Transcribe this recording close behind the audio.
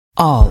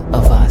All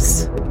of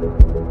us.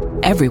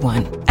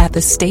 Everyone at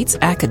the state's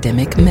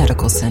academic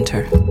medical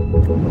center.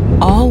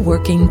 All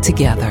working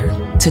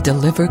together to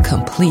deliver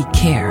complete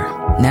care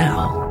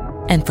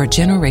now and for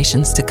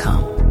generations to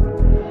come.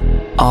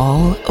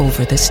 All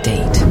over the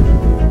state,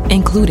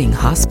 including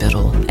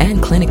hospital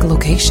and clinic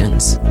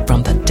locations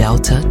from the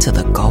Delta to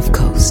the Gulf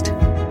Coast.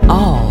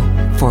 All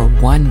for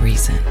one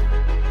reason.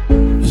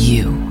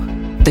 You,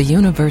 the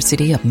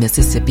University of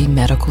Mississippi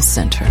Medical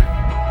Center.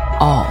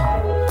 All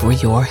for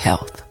your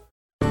health.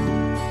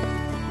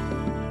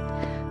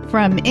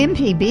 From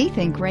MPB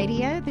Think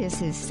Radio,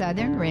 this is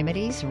Southern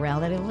Remedies,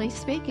 Relatively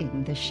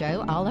Speaking, the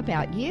show all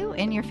about you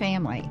and your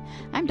family.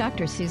 I'm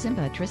Dr. Susan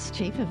Buttress,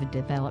 Chief of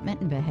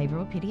Development and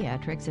Behavioral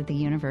Pediatrics at the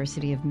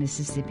University of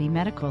Mississippi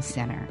Medical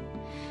Center.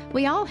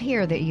 We all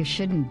hear that you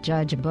shouldn't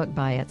judge a book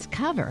by its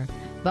cover,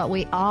 but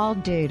we all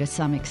do to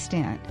some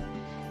extent.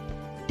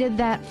 Did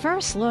that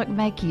first look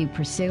make you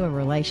pursue a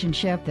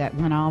relationship that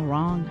went all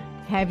wrong?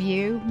 Have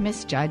you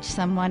misjudged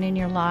someone in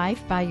your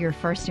life by your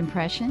first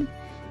impression?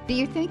 Do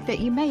you think that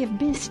you may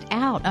have missed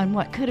out on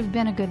what could have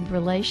been a good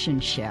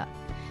relationship?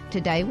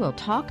 Today we'll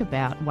talk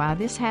about why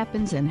this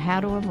happens and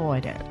how to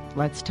avoid it.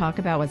 Let's talk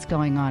about what's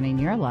going on in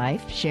your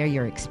life, share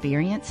your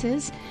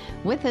experiences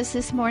with us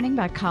this morning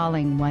by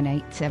calling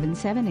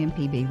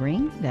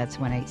 1-877-MPB-RING. That's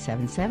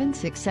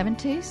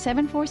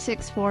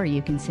 1-877-672-7464.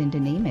 You can send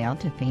an email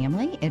to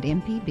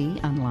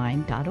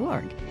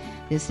family@mpbonline.org.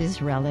 This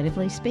is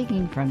Relatively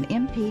Speaking from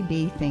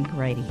MPB Think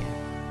Radio.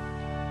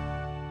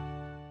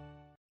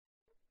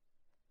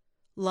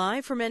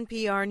 Live from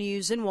NPR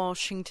News in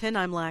Washington,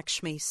 I'm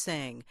Lakshmi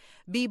Singh.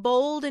 Be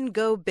bold and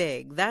go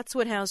big. That's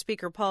what House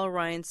Speaker Paul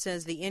Ryan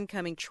says the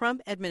incoming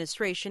Trump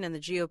administration and the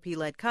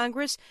GOP-led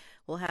Congress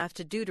will have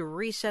to do to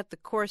reset the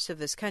course of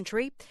this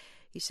country.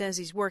 He says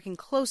he's working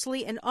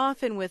closely and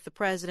often with the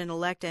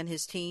president-elect and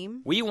his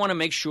team. We want to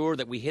make sure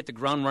that we hit the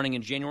ground running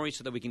in January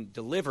so that we can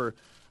deliver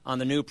on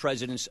the new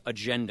president's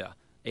agenda.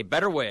 A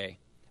better way,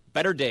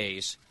 better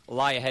days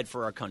lie ahead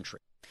for our country.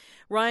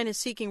 Ryan is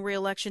seeking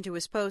re-election to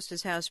his post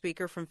as House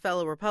Speaker from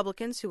fellow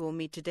Republicans who will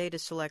meet today to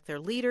select their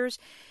leaders.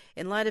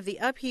 In light of the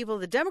upheaval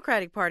the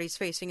Democratic Party is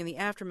facing in the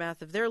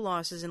aftermath of their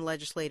losses in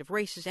legislative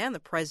races and the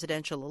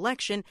presidential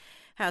election,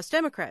 House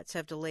Democrats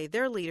have delayed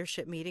their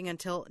leadership meeting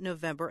until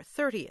November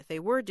 30th. They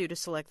were due to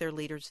select their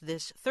leaders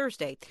this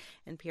Thursday.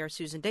 NPR's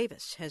Susan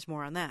Davis has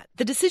more on that.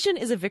 The decision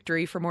is a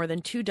victory for more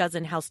than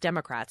 24 House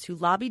Democrats who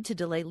lobbied to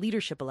delay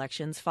leadership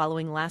elections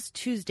following last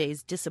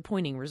Tuesday's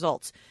disappointing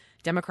results.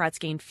 Democrats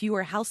gained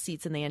fewer House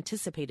seats than they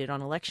anticipated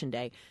on Election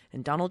Day,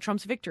 and Donald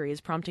Trump's victory is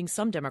prompting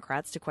some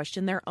Democrats to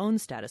question their own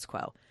status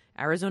quo.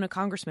 Arizona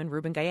Congressman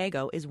Ruben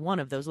Gallego is one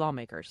of those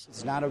lawmakers.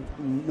 It's not a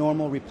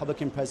normal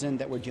Republican president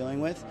that we're dealing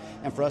with,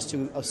 and for us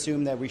to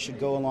assume that we should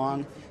go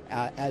along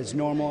as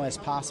normal as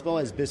possible,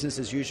 as business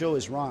as usual,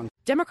 is wrong.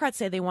 Democrats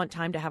say they want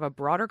time to have a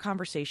broader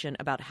conversation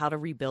about how to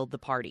rebuild the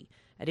party.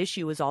 At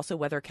issue is also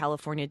whether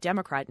California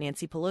Democrat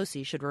Nancy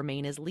Pelosi should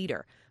remain as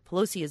leader.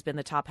 Pelosi has been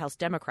the top House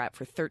Democrat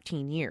for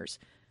 13 years.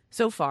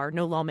 So far,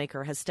 no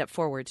lawmaker has stepped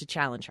forward to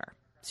challenge her.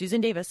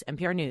 Susan Davis,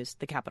 NPR News,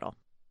 the Capitol.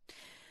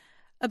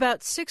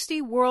 About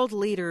 60 world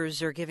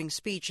leaders are giving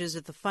speeches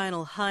at the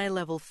final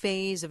high-level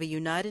phase of a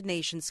United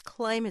Nations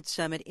climate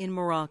summit in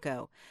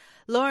Morocco.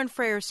 Lauren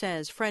Freire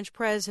says French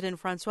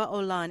President François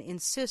Hollande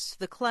insists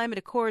the climate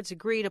accords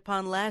agreed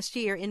upon last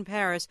year in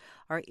Paris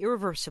are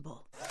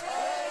irreversible.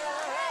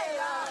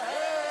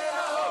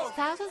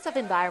 Thousands of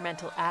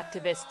environmental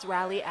activists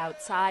rally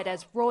outside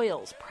as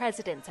royals,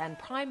 presidents, and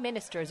prime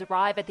ministers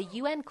arrive at the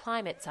UN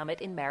Climate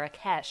Summit in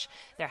Marrakesh.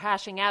 They're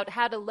hashing out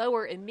how to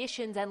lower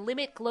emissions and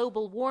limit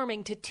global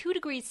warming to 2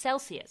 degrees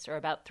Celsius, or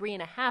about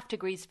 3.5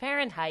 degrees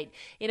Fahrenheit,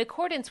 in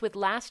accordance with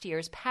last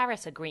year's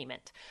Paris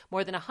Agreement.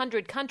 More than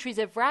 100 countries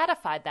have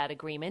ratified that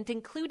agreement,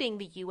 including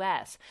the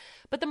U.S.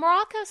 But the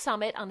Morocco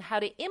summit on how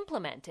to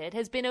implement it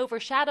has been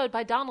overshadowed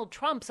by Donald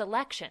Trump's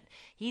election.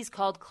 He's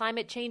called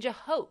climate change a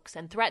hoax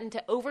and threatened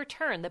to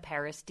overturn the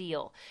Paris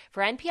deal.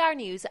 For NPR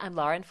News, I'm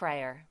Lauren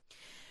Freire.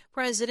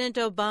 President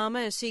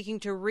Obama is seeking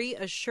to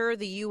reassure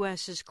the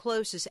U.S.'s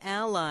closest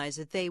allies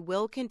that they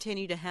will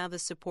continue to have the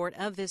support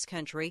of this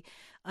country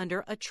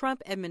under a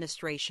Trump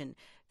administration.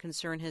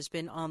 Concern has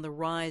been on the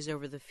rise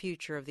over the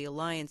future of the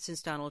alliance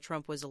since Donald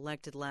Trump was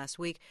elected last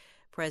week.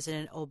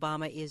 President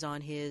Obama is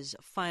on his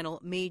final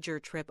major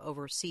trip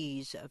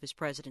overseas of his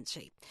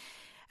presidency.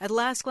 At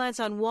last glance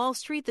on Wall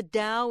Street, the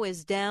Dow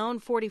is down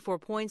 44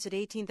 points at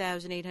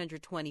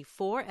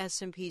 18,824.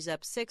 S&P's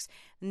up 6.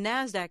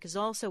 NASDAQ is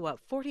also up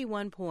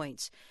 41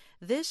 points.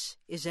 This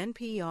is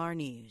NPR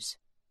News.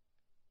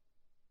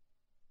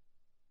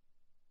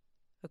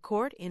 A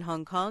court in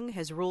Hong Kong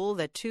has ruled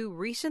that 2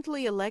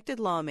 recently elected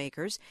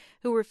lawmakers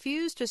who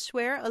refused to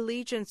swear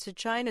allegiance to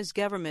China's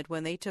government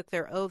when they took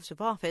their oaths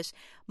of office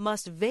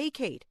must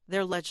vacate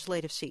their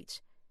legislative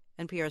seats.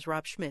 NPR's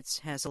Rob Schmitz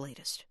has the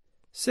latest.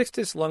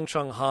 Sixtus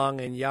Leung Hong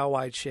and Yao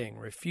Wai-ching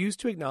refused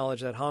to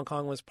acknowledge that Hong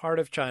Kong was part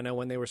of China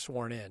when they were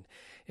sworn in.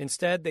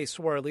 Instead, they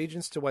swore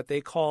allegiance to what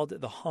they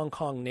called the Hong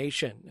Kong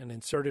Nation and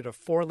inserted a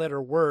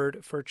 4-letter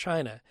word for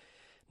China.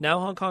 Now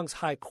Hong Kong's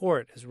High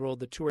Court has ruled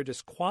the two are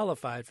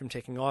disqualified from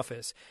taking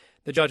office.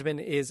 The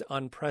judgment is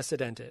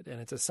unprecedented, and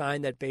it's a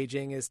sign that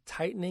Beijing is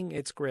tightening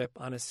its grip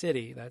on a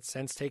city that,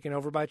 since taken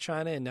over by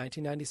China in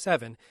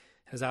 1997,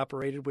 has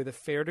operated with a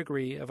fair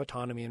degree of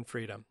autonomy and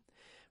freedom.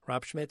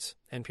 Rob Schmitz,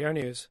 NPR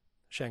News,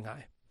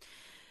 Shanghai.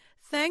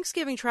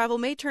 Thanksgiving travel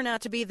may turn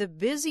out to be the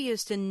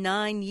busiest in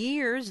 9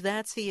 years.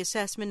 That's the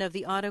assessment of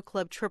the Auto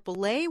Club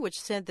AAA,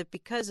 which said that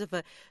because of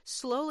a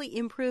slowly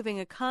improving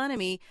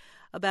economy,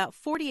 about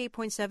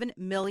 48.7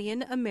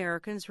 million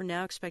Americans are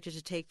now expected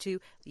to take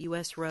to the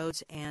U.S.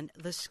 roads and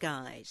the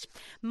skies.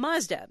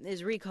 Mazda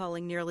is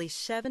recalling nearly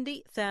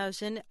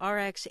 70,000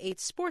 RX-8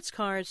 sports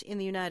cars in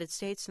the United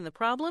States, and the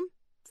problem?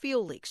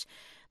 Fuel leaks.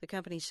 The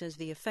company says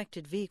the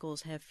affected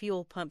vehicles have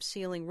fuel pump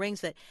sealing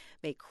rings that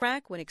may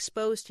crack when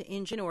exposed to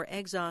engine or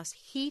exhaust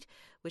heat,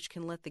 which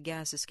can let the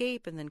gas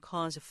escape and then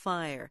cause a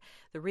fire.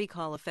 The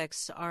recall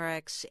affects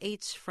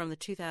RX-8s from the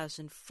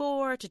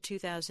 2004 to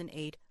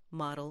 2008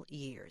 model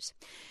years.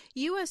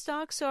 U.S.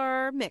 stocks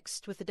are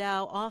mixed, with the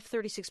Dow off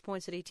 36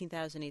 points at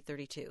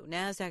 18,832.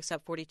 NASDAQ's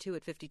up 42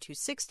 at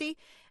 5260.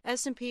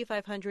 S&P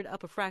 500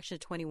 up a fraction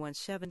at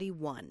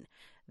 2171.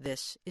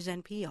 This is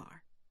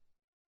NPR.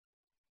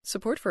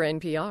 Support for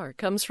NPR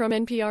comes from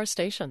NPR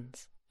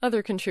stations.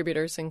 Other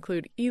contributors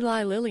include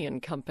Eli Lilly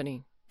and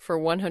Company. For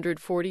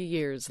 140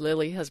 years,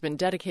 Lilly has been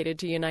dedicated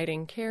to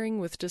uniting caring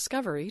with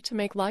discovery to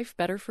make life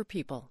better for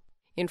people.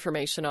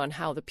 Information on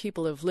how the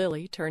people of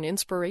Lilly turn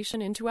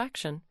inspiration into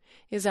action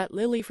is at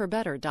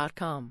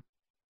lilyforbetter.com.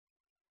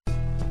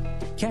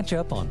 Catch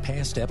up on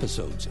past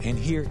episodes and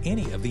hear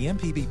any of the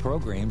MPB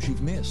programs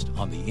you've missed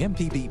on the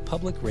MPB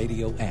Public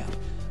Radio app.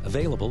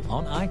 Available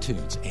on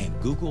iTunes and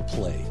Google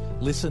Play.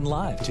 Listen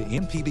live to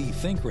MPB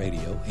Think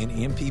Radio and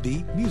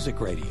MPB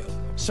Music Radio.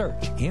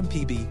 Search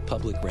MPB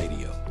Public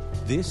Radio.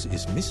 This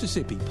is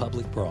Mississippi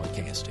Public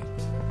Broadcasting.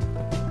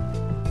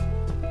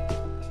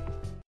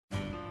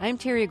 I'm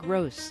Terry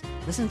Gross.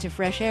 Listen to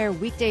Fresh Air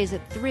weekdays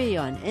at 3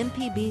 on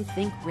MPB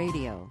Think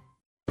Radio.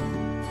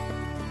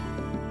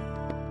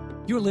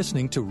 You're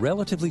listening to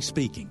Relatively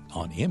Speaking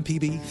on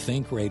MPB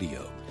Think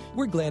Radio.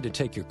 We're glad to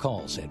take your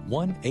calls at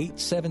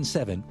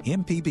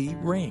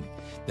 1-877-MPB-RING.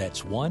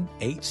 That's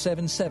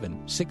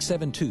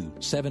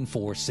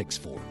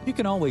 1-877-672-7464. You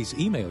can always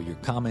email your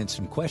comments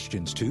and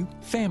questions to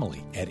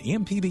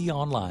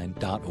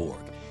family@mpbonline.org.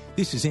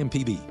 This is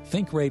MPB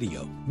Think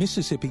Radio,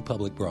 Mississippi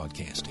Public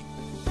Broadcasting.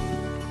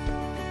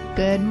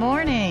 Good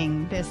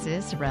morning. This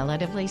is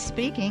Relatively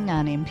Speaking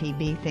on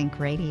MPB Think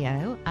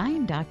Radio. I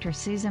am Dr.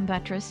 Susan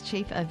Buttress,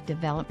 Chief of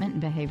Development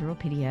and Behavioral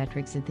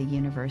Pediatrics at the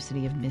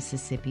University of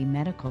Mississippi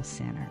Medical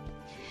Center.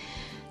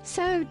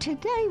 So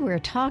today we're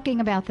talking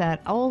about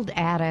that old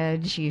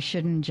adage, you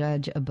shouldn't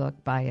judge a book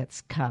by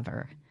its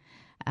cover.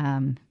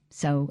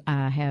 So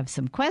I have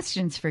some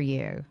questions for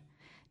you.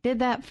 Did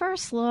that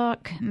first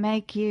look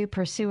make you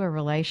pursue a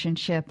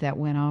relationship that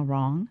went all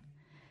wrong?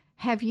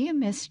 Have you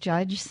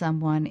misjudged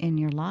someone in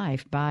your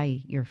life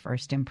by your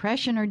first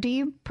impression, or do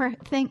you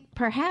think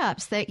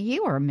perhaps that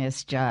you are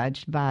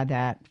misjudged by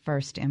that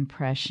first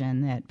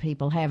impression that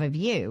people have of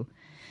you?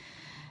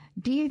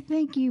 Do you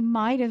think you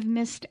might have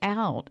missed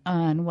out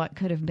on what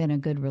could have been a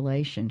good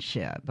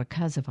relationship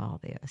because of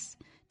all this?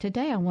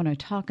 Today I want to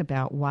talk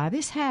about why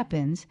this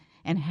happens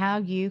and how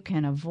you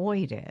can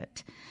avoid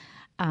it.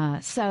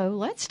 So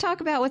let's talk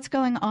about what's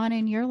going on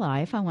in your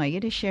life. I want you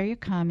to share your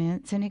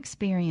comments and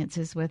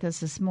experiences with us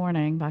this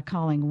morning by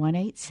calling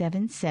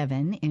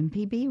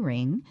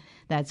 1-877-MPB-RING.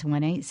 That's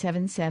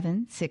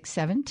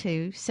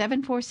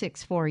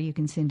 1-877-672-7464. You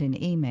can send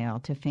an email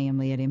to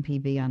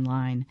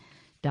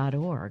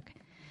family@mpbonline.org.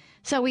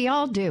 So we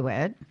all do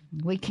it.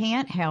 We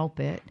can't help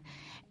it.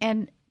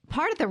 And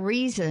part of the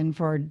reason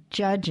for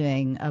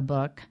judging a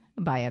book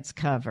by its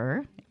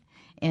cover,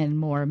 in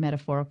more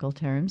metaphorical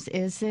terms,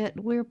 is that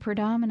we're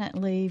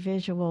predominantly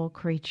visual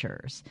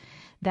creatures.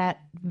 That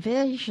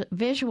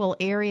visual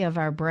area of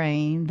our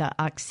brain, the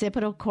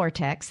occipital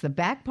cortex, the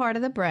back part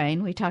of the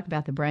brain, we talk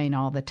about the brain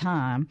all the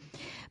time,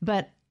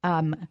 but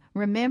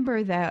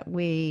remember that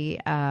we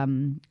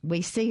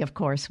see, of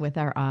course, with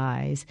our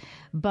eyes,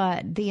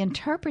 but the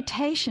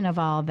interpretation of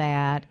all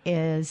that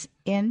is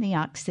in the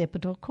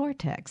occipital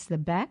cortex, the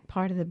back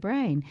part of the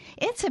brain.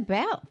 It's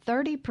about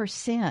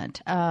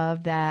 30%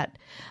 of that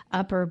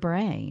upper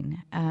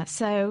brain.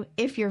 So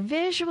if you're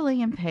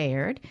visually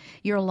impaired,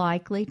 you're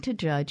likely to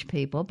judge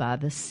people by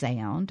the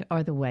sound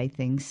or the way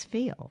things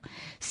feel.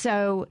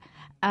 So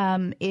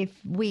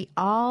if we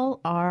all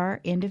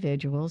are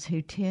individuals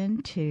who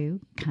tend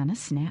to kind of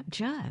snap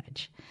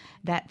judge,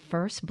 that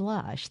first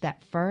blush,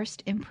 that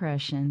first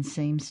impression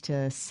seems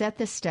to set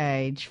the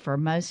stage for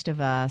most of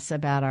us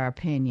about our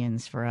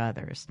opinions for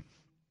others.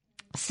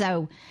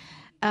 So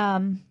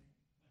when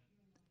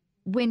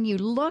you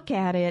look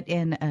at it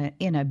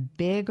in a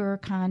bigger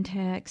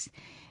context,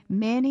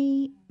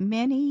 Many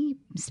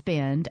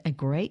spend a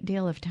great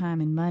deal of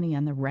time and money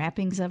on the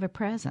wrappings of a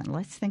present.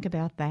 Let's think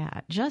about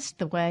that. Just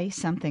the way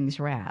something's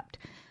wrapped.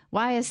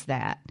 Why is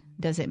that?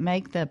 Does it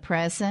make the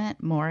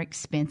present more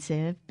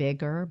expensive,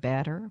 bigger,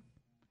 better?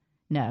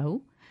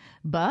 No.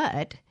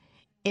 but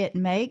it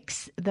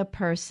makes the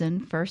person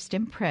first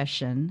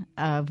impression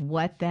of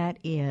what that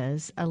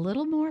is a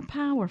little more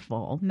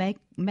powerful,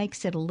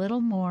 makes it a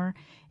little more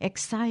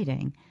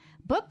exciting.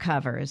 Book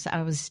covers.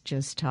 I was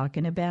just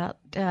talking about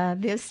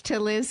this to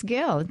Liz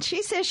Gill.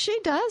 She says she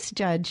does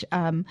judge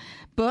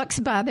books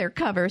by their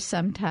covers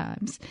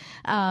sometimes.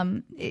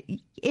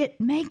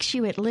 It makes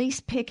you at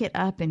least pick it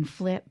up and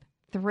flip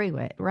through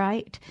it,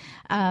 right?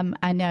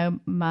 I know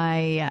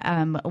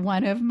my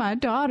one of my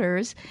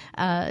daughters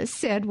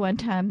said one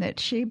time that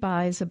she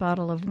buys a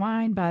bottle of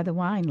wine by the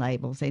wine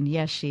labels, and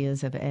yes, she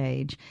is of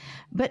age.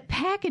 But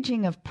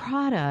packaging of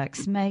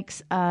products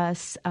makes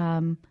us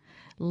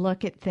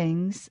look at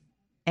things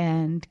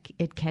and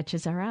it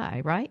catches our eye,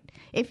 right?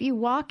 If you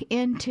walk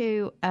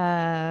into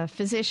a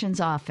physician's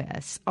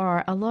office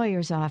or a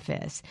lawyer's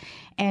office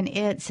and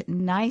it's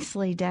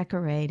nicely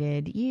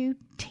decorated, you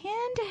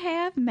tend to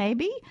have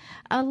maybe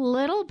a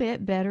little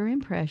bit better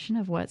impression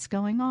of what's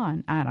going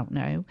on. I don't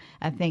know.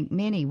 I think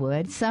many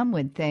would. Some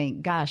would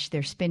think, gosh,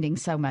 they're spending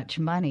so much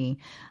money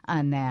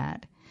on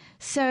that.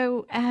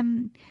 So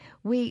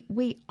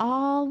we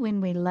all, when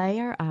we lay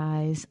our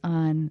eyes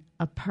on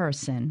a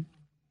person,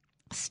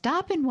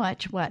 stop and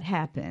watch what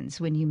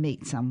happens when you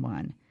meet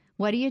someone.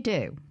 What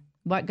do?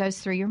 What goes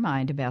through your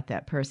mind about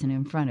that person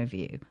in front of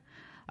you?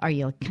 Are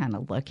you kind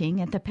of looking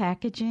at the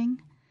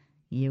packaging?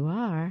 You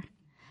are.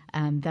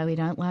 Though we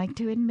don't like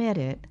to admit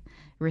it,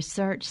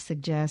 research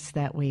suggests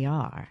that we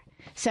are.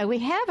 So we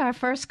have our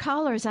first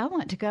callers. I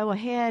want to go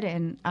ahead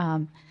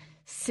and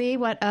see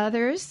what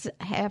others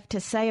have to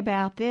say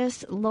about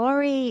this.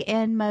 Lori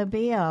in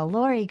Mobile.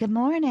 Lori, good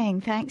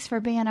morning. Thanks for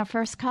being our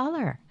first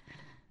caller.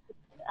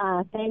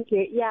 Thank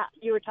you. Yeah,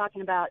 you were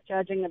talking about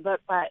judging the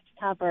book by its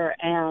cover,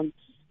 and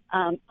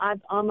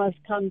I've almost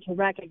come to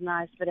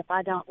recognize that if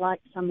I don't like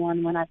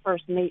someone when I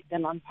first meet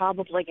them, I'm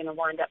probably going to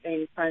wind up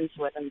being friends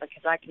with them,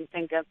 because I can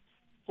think of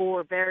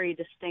 4 very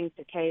distinct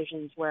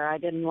occasions where I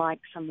didn't like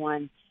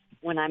someone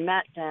when I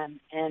met them,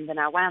 and then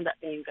I wound up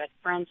being good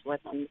friends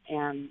with them.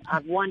 And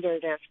I've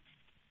wondered if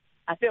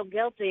I feel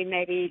guilty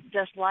maybe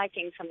just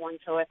liking someone,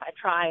 so if I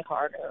try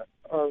harder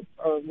or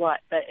what.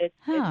 But it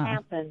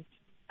happens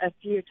a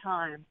few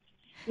times.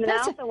 And I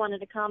also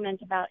wanted to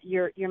comment about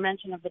your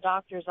mention of the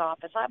doctor's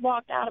office. I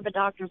walked out of a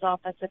doctor's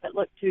office if it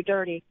looked too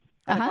dirty.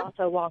 I've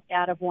also walked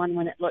out of one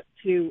when it looked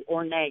too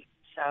ornate.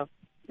 So.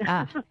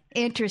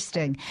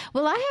 Interesting.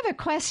 Well, I have a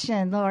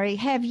question, Lori.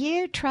 Have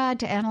you tried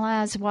to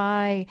analyze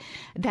why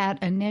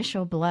that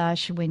initial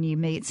blush when you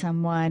meet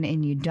someone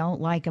and you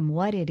don't like them,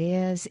 what it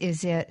is?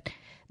 Is it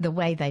the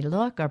way they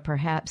look, or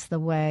perhaps the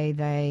way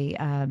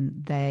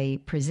they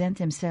present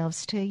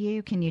themselves to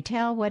you? Can you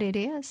tell what it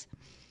is?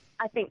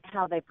 I think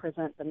how they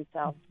present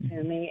themselves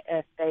to me,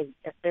 if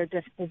their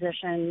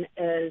disposition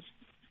is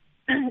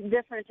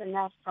different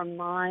enough from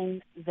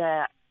mine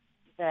that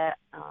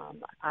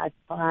I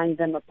find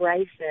them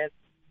abrasive,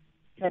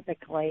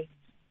 typically,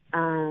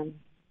 but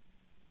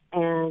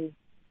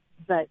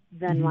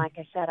then, like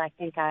I said, I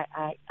think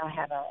I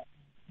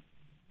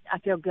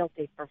feel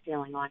guilty for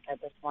feeling like I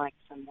dislike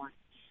someone.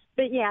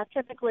 But yeah,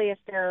 typically if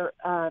they're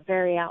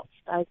very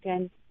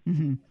outspoken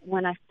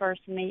when I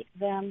first meet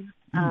them.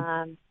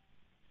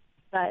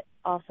 But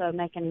also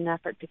making an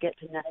effort to get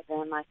to know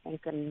them. I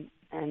think in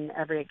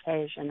every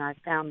occasion I've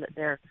found that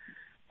they're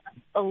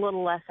a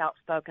little less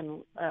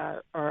outspoken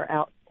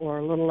or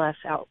a little less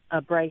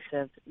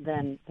abrasive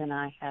than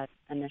I had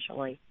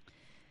initially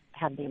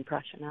had the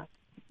impression of.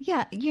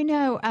 Yeah,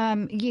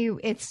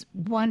 it's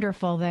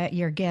wonderful that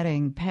you're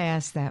getting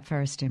past that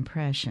first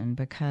impression,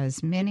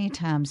 because many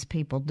times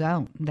people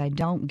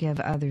don't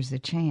give others a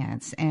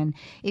chance. And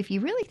if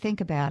you really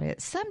think about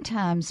it,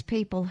 sometimes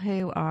people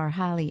who are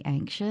highly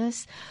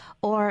anxious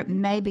or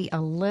maybe a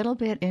little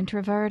bit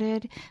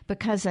introverted,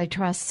 because they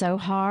trust so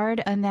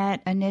hard on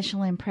that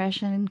initial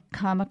impression,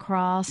 come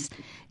across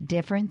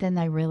different than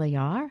they really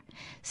are.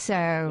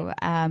 So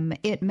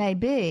it may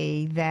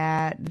be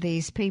that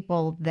these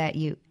people that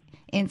you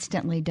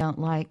instantly don't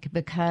like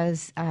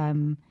because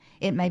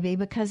it may be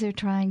because they're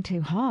trying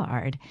too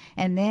hard.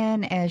 And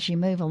then as you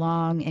move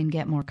along and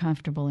get more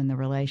comfortable in the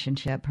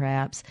relationship,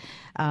 perhaps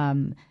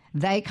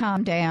they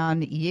calm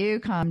down, you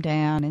calm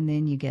down, and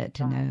then you get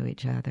to know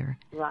each other.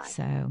 Right.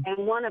 So,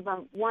 and one of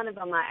them,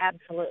 I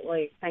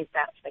absolutely think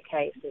that's the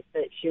case, is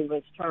that she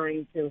was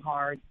trying too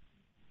hard,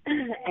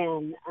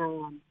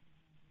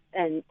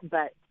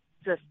 but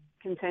just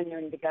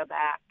continuing to go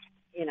back.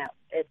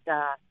 It's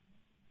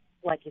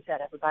like you said,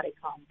 everybody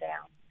calmed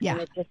down. Yeah.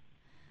 And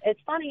it's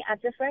funny. I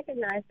just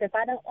recognized if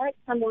I don't like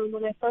someone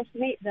when I first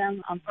meet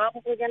them, I'm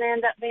probably going to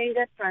end up being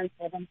good friends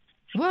with them.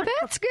 Well,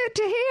 that's good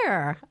to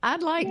hear.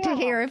 I'd like to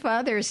hear if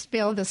others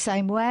feel the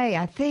same way.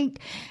 I think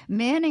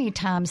many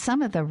times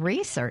some of the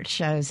research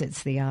shows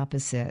it's the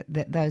opposite,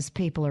 that those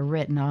people are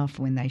written off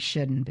when they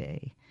shouldn't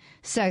be.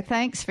 So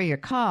thanks for your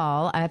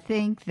call. I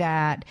think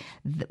that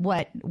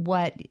what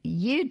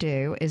you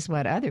do is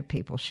what other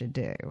people should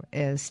do,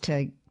 is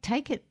to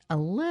take it a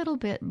little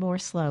bit more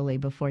slowly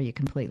before you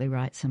completely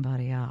write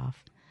somebody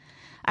off.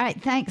 All right.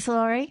 Thanks,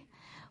 Lori.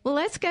 Well,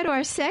 let's go to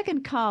our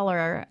second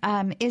caller.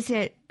 Is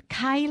it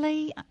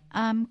Kylie?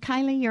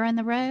 Kylie, you're on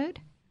the road?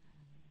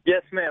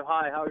 Yes, ma'am.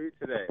 Hi, how are you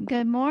today?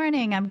 Good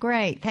morning. I'm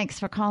great. Thanks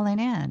for calling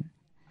in.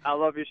 I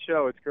love your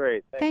show. It's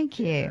great. Thank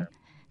you.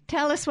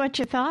 Tell us what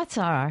your thoughts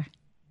are.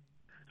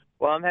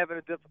 Well, I'm having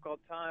a difficult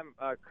time.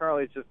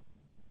 Currently, it's just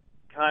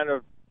kind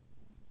of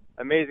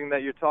amazing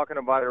that you're talking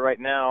about it right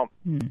now.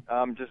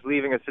 Just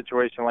leaving a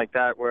situation like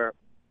that where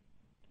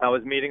I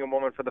was meeting a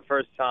woman for the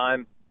first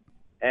time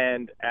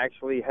and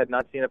actually had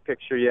not seen a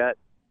picture yet.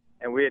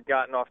 And we had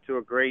gotten off to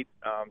a great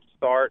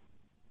start,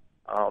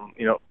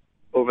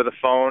 over the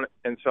phone.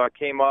 And so I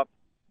came up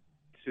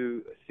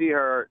to see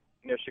her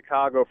near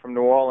Chicago from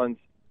New Orleans.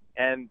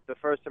 And the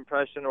first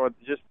impression, or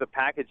just the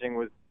packaging,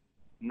 was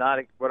not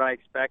what I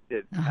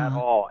expected at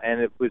all.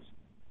 And it was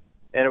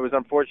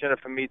unfortunate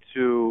for me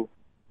to,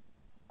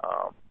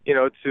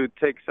 to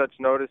take such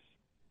notice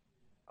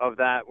of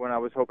that when I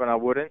was hoping I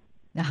wouldn't.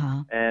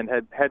 And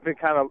had been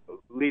kind of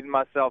leading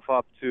myself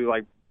up to,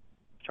 like,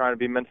 trying to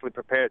be mentally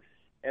prepared.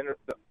 And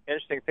the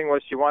interesting thing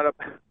was she wound up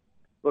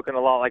looking a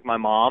lot like my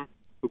mom,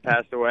 who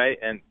passed away.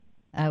 And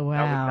oh, wow.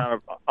 That was kind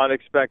of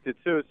unexpected,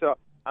 too. So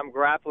I'm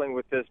grappling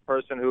with this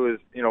person who is,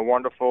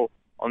 wonderful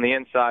on the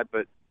inside,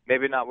 but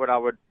maybe not what I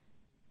would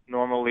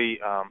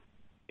normally,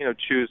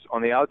 choose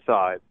on the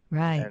outside.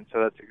 Right. And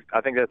so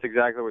I think that's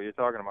exactly what you're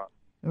talking about.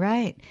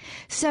 Right.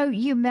 So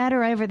you met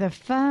her over the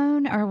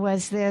phone, or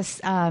was this?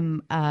 It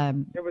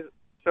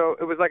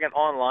was like an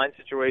online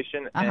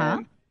situation,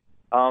 and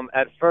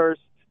at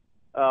first,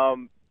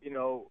 the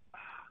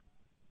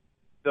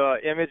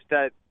image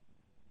that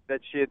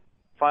she had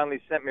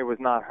finally sent me was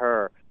not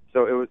her.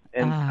 So it was,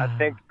 and I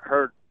think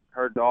her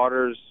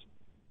daughters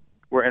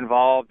were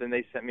involved, and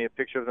they sent me a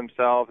picture of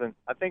themselves, and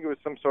I think it was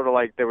some sort of,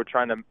 like, they were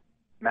trying to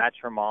match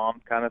her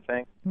mom kind of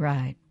thing.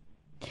 Right.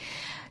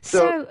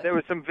 So there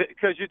was some,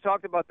 because you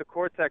talked about the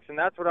cortex, and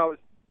that's what I was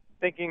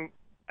thinking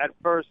at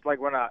first. Like,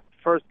 when I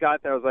first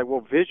got there, I was like,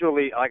 well,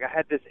 visually, like, I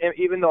had this,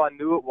 even though I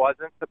knew it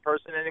wasn't the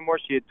person anymore,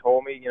 she had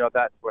told me,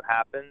 that's what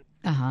happened.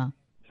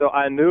 So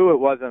I knew it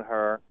wasn't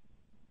her,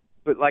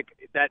 but, like,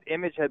 that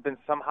image had been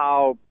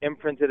somehow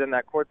imprinted in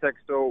that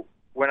cortex. So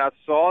when I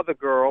saw the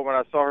girl, when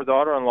I saw her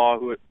daughter-in-law,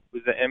 who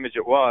was the image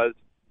it was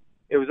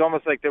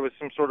almost like there was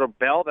some sort of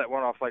bell that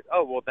went off, like,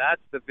 oh, well,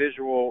 that's the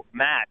visual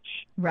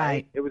match.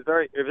 Right. It was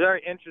very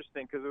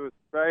interesting, because it was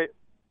very,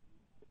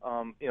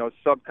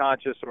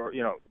 subconscious, or,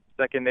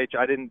 second nature.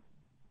 I didn't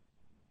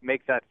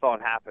make that thought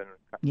happen.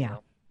 Yeah.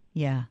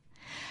 Yeah.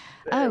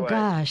 Anyway. Oh,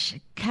 gosh,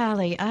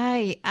 Kylie,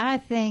 I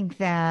think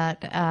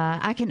that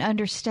I can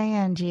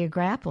understand you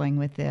grappling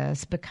with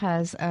this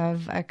because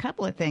of a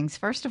couple of things.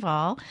 First of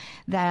all,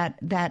 that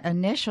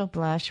initial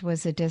blush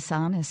was a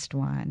dishonest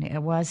one.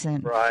 It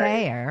wasn't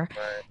fair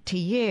to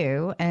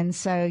you, and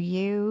so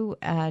you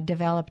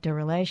developed a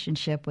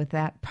relationship with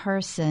that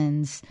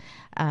person's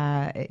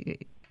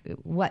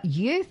what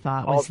you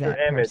thought was that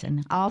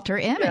person. Alter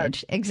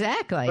image,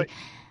 exactly. But,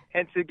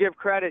 and to give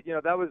credit,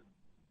 that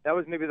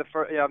was maybe the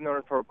first. I've known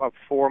her for about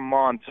 4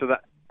 months. So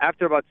that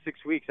after about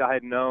 6 weeks, I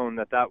had known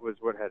that was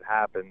what had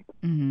happened.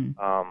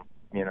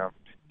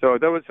 So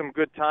there was some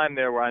good time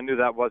there where I knew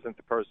that wasn't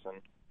the person,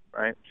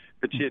 right?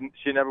 But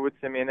she never would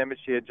send me an image.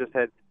 She had just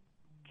had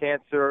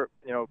cancer,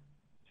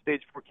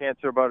 stage 4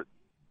 cancer about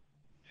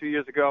 2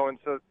 years ago, and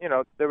so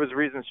there was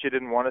reasons she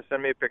didn't want to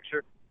send me a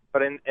picture.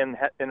 But in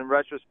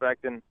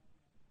retrospect, and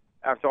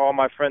after all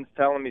my friends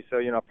telling me so,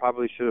 I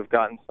probably should have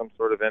gotten some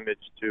sort of image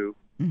to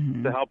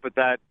help with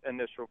that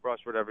initial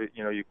brush, whatever,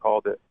 you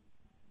called it.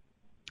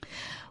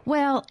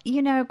 Well,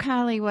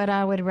 Kylie, what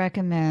I would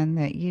recommend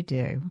that you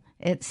do,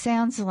 it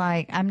sounds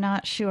like, I'm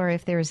not sure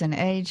if there's an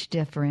age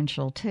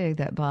differential, too,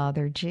 that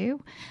bothered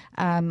you,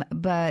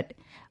 but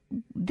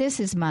this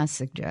is my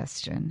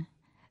suggestion,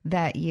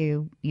 that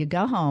you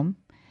go home,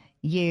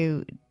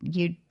 you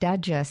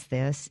digest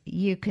this,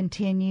 you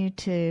continue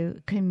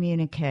to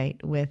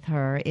communicate with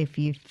her if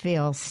you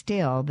feel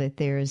still that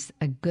there's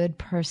a good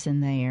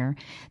person there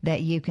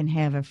that you can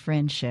have a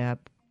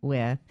friendship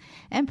with.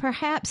 And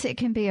perhaps it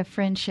can be a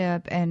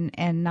friendship and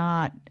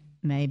not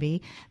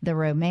maybe the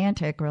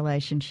romantic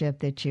relationship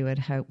that you would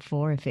hope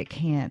for if it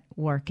can't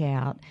work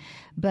out.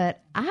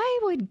 But I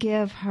would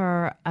give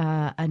her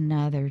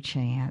another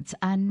chance.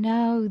 I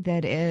know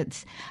that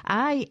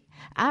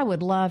I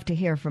would love to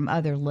hear from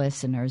other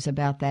listeners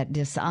about that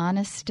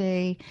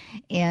dishonesty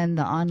in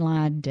the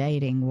online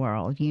dating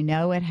world.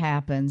 It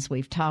happens.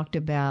 We've talked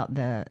about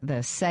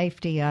the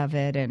safety of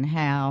it and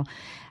how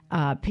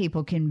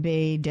people can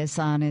be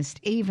dishonest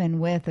even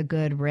with a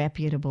good,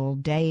 reputable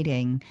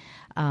dating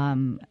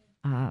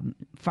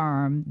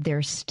firm.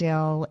 There's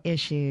still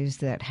issues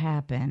that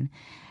happen.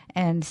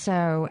 And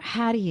so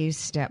how do you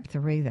step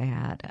through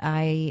that?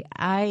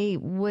 I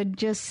would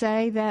just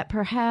say that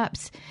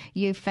perhaps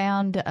you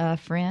found a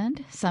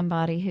friend,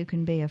 somebody who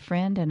can be a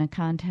friend and a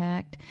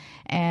contact,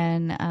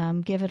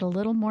 and give it a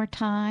little more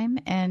time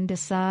and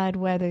decide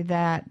whether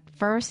that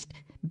first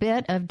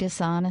bit of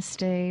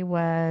dishonesty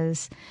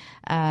was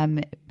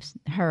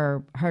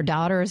her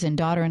daughters and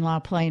daughter-in-law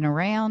playing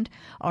around,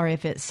 or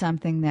if it's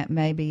something that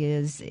maybe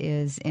is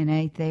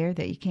innate there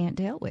that you can't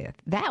deal with.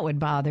 That would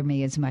bother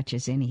me as much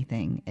as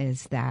anything,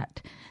 is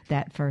that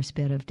first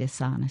bit of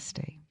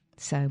dishonesty.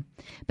 So,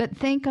 but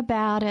think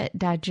about it,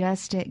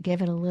 digest it,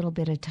 give it a little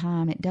bit of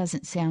time. It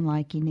doesn't sound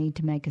like you need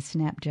to make a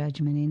snap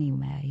judgment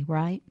anyway,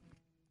 right?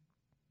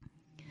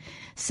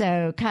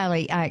 So,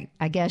 Kylie,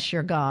 I guess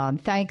you're gone.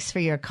 Thanks for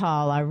your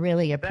call. I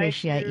really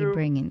appreciate you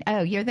bringing.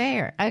 Oh, you're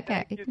there.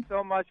 Okay. Thank you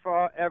so much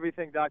for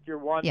everything, Doc. You're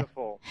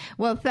wonderful. Yeah.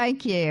 Well,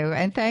 thank you,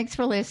 and thanks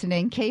for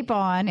listening. Keep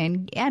on,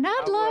 and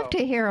I'd love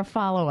to hear a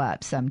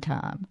follow-up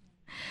sometime.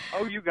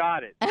 Oh, you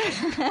got it. You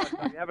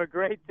have a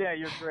great day.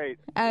 You're great.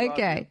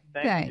 Okay.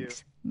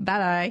 Thanks.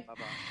 Bye-bye.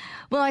 Bye-bye.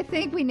 Well, I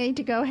think we need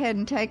to go ahead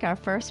and take our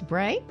first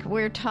break.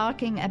 We're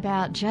talking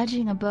about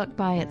judging a book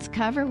by its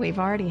cover. We've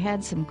already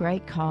had some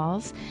great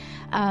calls.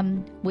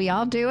 We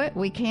all do it.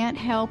 We can't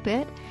help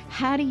it.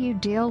 How do you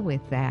deal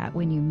with that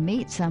when you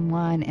meet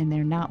someone and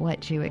they're not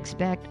what you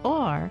expect,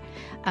 or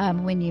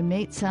when you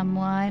meet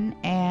someone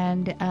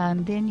and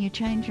then you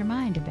change your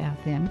mind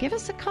about them? Give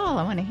us a call.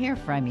 I want to hear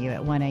from you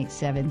at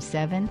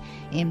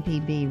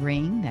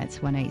 1-877-MPB-RING. That's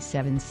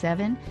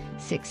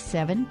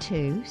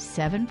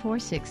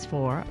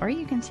 1-877-672-7464. Or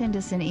you can send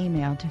us an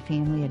email to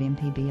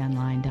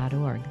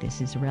family@mpbonline.org.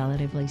 This is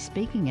Relatively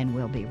Speaking, and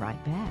we'll be right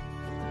back.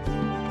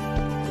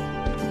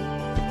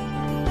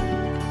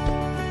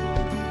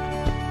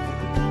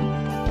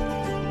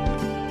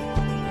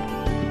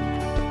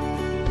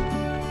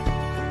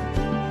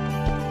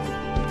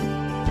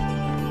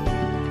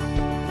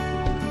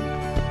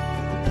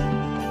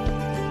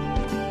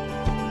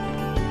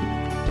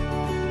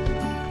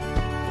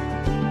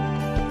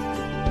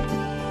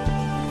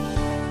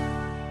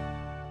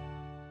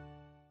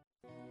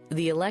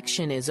 The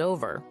election is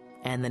over,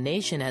 and the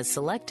nation has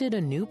selected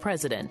a new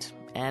president,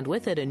 and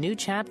with it a new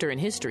chapter in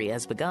history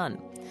has begun.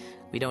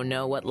 We don't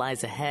know what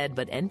lies ahead,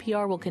 but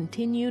NPR will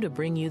continue to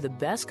bring you the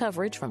best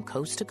coverage from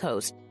coast to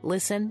coast.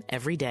 Listen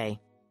every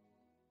day.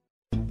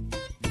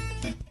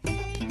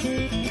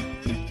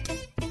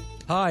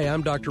 Hi,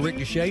 I'm Dr. Rick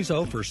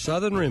DeShazo for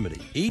Southern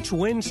Remedy. Each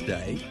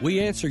Wednesday,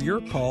 we answer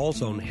your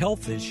calls on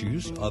health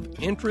issues of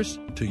interest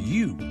to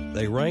you.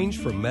 They range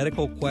from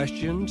medical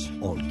questions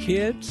on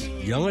kids,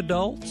 young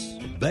adults,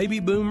 baby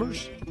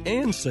boomers,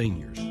 and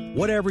seniors.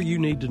 Whatever you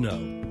need to know.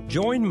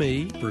 Join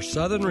me for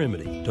Southern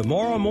Remedy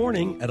tomorrow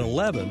morning at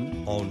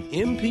 11 on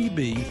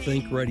MPB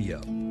Think Radio.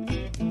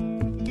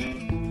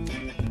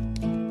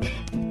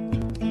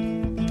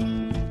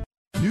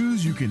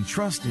 News you can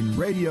trust in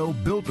radio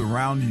built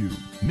around you.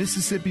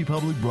 Mississippi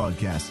Public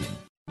Broadcasting.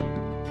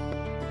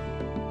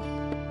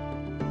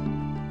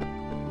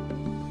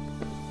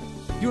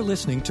 You're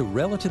listening to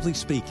Relatively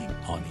Speaking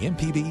on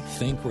MPB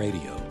Think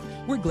Radio.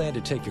 We're glad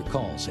to take your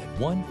calls at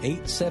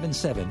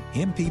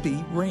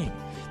 1-877-MPB-RING.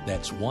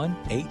 That's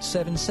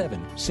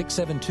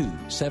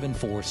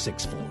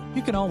 1-877-672-7464.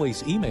 You can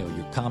always email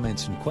your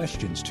comments and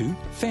questions to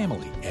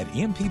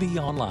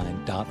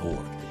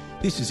family@mpbonline.org.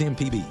 This is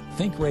MPB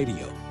Think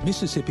Radio,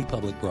 Mississippi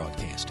Public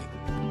Broadcasting.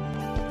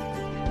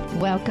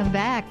 Welcome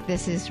back.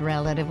 This is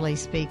Relatively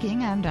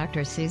Speaking. I'm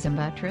Dr. Susan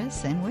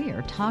Buttress, and we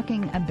are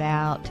talking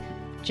about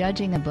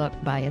judging a book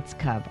by its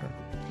cover.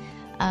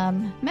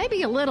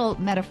 Maybe a little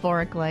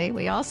metaphorically,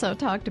 we also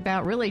talked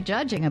about really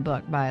judging a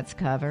book by its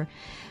cover.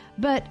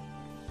 But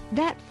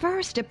that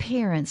first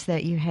appearance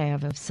that you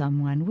have of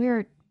someone,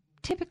 we're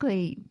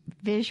typically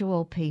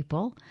visual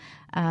people,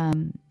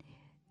 and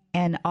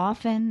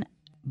often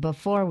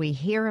before we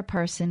hear a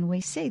person, we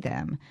see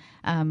them.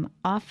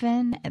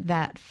 Often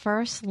that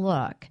first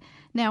look.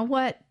 Now,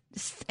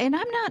 and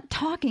I'm not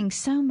talking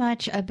so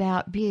much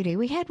about beauty.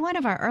 We had one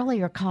of our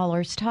earlier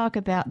callers talk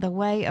about the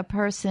way a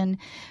person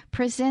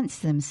presents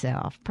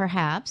themselves,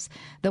 perhaps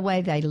the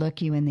way they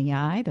look you in the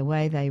eye, the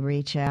way they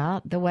reach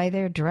out, the way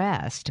they're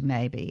dressed,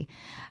 maybe,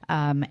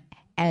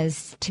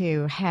 as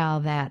to how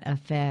that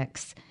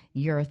affects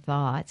your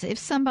thoughts. If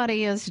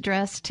somebody is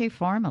dressed too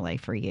formally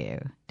for you,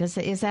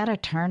 is that a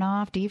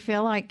turnoff? Do you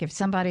feel like if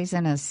somebody's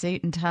in a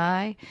suit and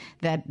tie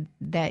that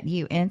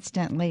you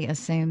instantly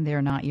assume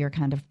they're not your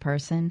kind of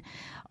person?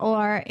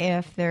 Or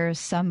if there's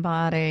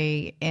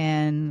somebody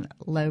in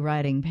low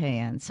riding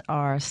pants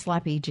or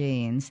sloppy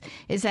jeans,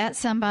 is that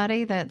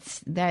somebody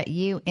that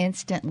you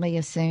instantly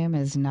assume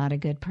is not a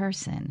good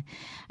person?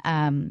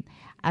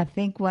 I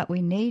think what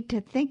we need to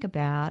think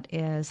about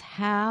is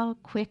how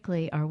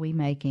quickly are we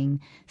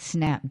making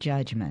snap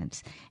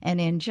judgments.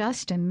 And in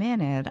just a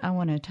minute, I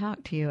want to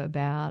talk to you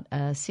about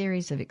a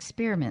series of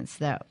experiments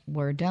that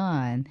were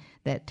done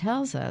that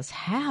tells us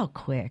how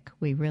quick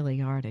we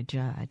really are to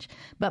judge.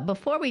 But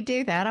before we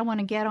do that, I want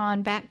to get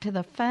on back to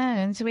the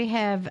phones. We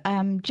have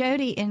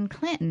Jody in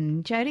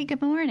Clinton. Jody,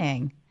 good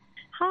morning.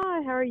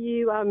 Hi, how are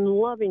you? I'm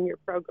loving your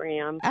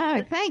program.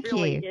 Oh, thank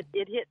you.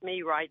 It hit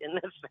me right in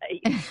the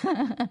face.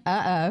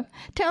 Uh-oh.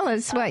 Tell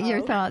us what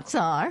your thoughts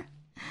are.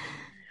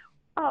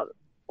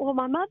 Well,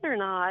 my mother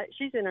and I,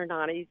 she's in her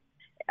 90s,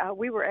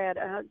 we were at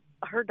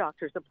her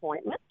doctor's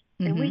appointment,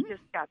 And we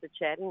just got to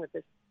chatting with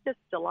this just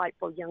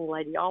delightful young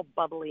lady, all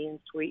bubbly and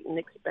sweet and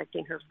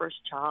expecting her first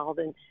child.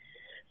 And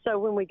so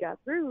when we got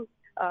through,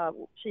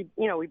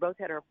 we both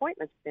had our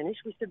appointments finished.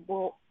 We said,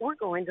 well, we're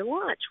going to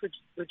lunch.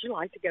 Would you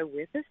like to go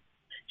with us?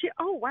 She said,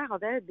 oh, wow,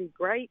 that'd be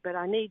great, but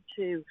I need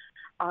to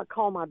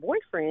call my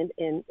boyfriend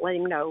and let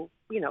him know,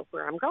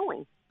 where I'm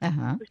going.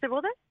 Uh-huh. We said,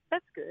 well,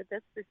 that's good.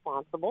 That's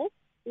responsible,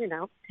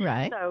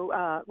 Right.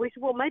 So we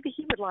said, well, maybe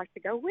he would like to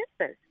go with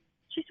us.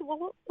 She said,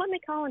 well, let me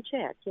call and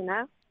check,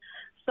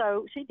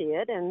 So she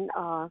did, and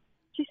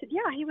she said,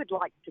 yeah, he would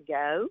like to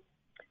go.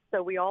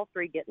 So we all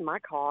three get in my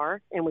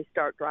car, and we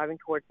start driving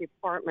towards the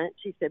apartment.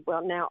 She said,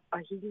 well, now,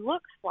 he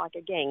looks like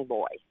a gang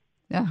boy.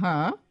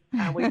 Uh-huh.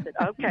 And we said,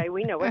 okay,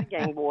 we know what a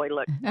gang boy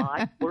looks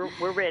like.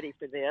 We're ready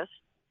for this.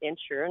 And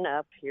sure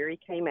enough, here he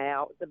came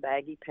out with the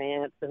baggy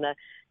pants and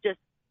just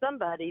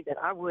somebody that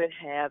I would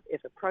have,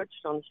 if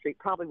approached on the street,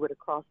 probably would have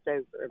crossed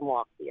over and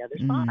walked the other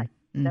side.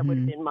 That would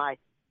have been my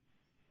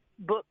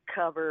book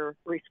cover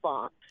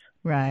response.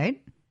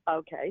 Right.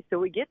 Okay, so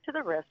we get to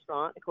the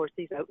restaurant. Of course,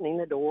 he's opening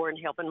the door and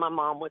helping my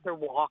mom with her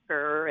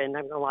walker. And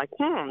I'm like,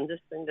 this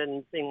thing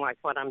doesn't seem like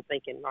what I'm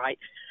thinking, right?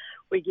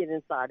 We get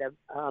inside of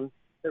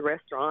the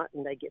restaurant,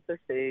 and they get their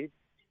food,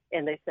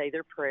 and they say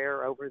their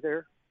prayer over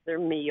their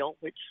meal,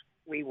 which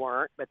we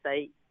weren't, but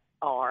they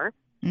are.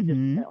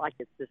 Just like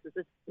this is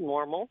a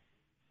normal,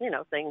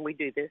 thing. We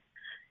do this.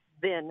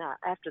 Then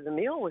after the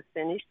meal was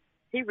finished,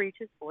 he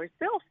reaches for his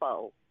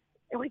billfold.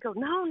 And we go,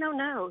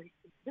 no.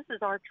 This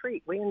is our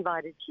treat. We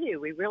invited you.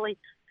 We really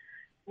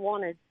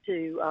wanted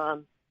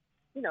to,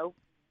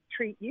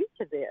 treat you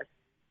to this.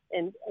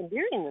 And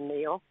during the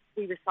meal,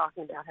 he was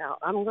talking about how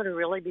I'm going to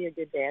really be a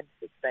good dad to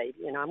this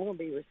baby, and I'm going to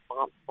be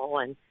responsible.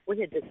 And we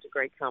had just a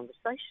great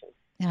conversation.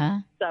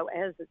 Yeah. So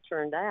as it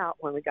turned out,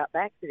 when we got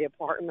back to the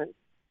apartment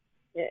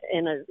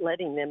and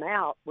letting them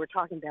out, we're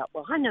talking about,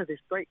 well, I know this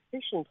great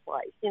fishing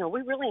place.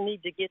 We really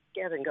need to get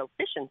together and go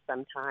fishing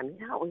sometime.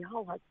 Yeah, we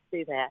all like to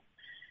do that.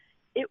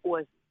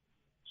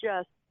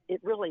 It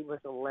really was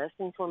a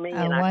lesson for me.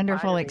 A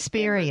wonderful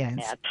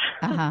experience.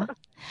 Uh-huh.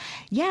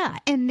 Yeah,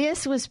 and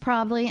this was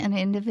probably an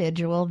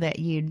individual that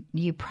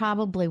you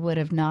probably would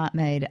have not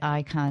made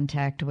eye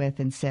contact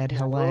with and said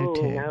hello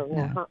to.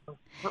 No.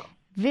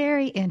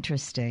 Very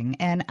interesting.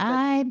 And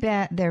I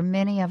bet there are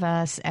many of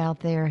us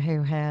out there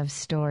who have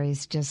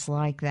stories just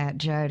like that,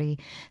 Jody.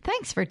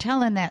 Thanks for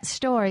telling that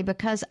story,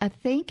 because I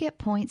think it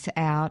points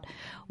out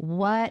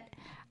what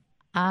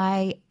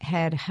I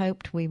had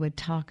hoped we would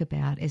talk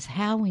about is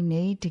how we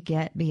need to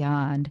get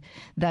beyond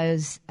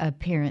those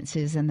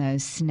appearances and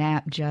those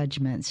snap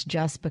judgments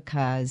just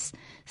because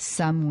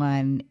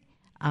someone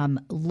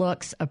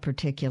looks a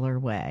particular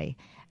way.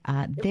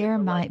 There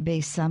might be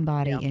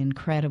somebody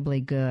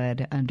incredibly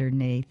good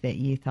underneath that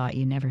you thought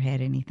you never had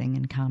anything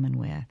in common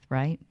with,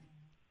 right?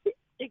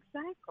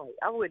 Exactly.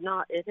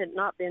 It had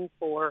not been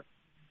for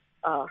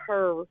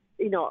her,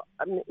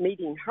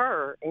 meeting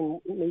her and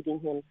meeting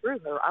him through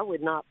her,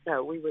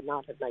 we would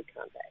not have made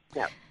contact.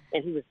 No.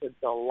 And he was a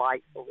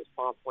delightful,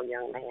 responsible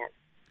young man.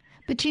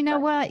 But you know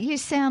what? You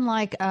sound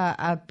like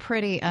a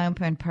pretty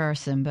open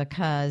person,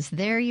 because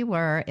there you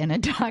were in a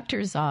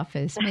doctor's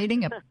office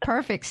meeting a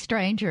perfect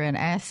stranger and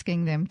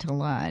asking them to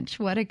lunch.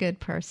 What a good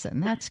person.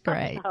 That's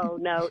great. Oh,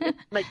 no. It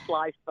makes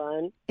life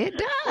fun.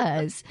 It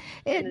does.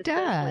 It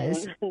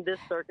does. In this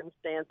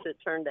circumstance, it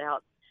turned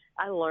out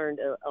I learned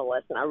a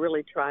lesson. I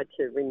really try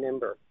to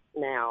remember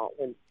now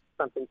when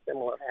something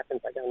similar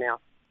happens. I go, now,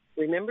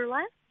 remember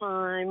last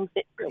time?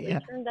 It really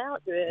turned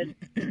out good.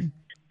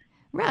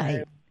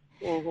 Right.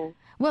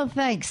 Well,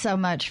 thanks so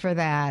much for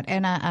that.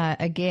 And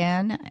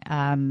again,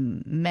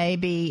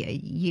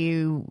 maybe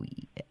you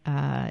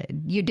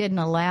didn't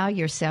allow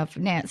yourself.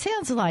 Now, it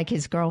sounds like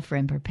his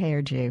girlfriend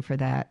prepared you for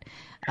that.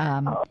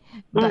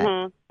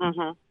 But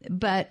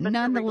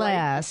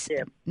nonetheless,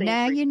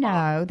 now you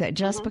know that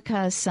just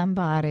because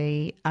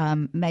somebody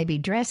maybe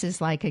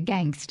dresses like a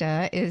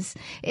gangsta is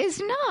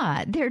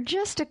not. They're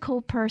just a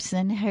cool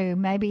person who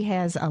maybe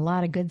has a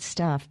lot of good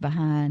stuff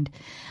behind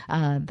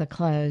the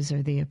clothes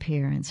or the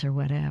appearance or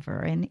whatever.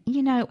 And,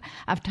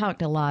 I've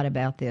talked a lot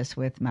about this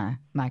with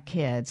my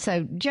kids.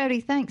 So,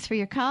 Jody, thanks for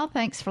your call.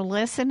 Thanks for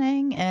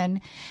listening. And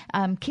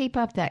keep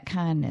up that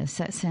kindness.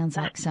 That sounds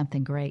like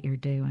something great you're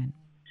doing.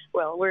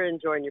 Well, we're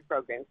enjoying your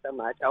program so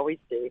much. Always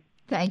do.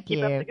 Thank you.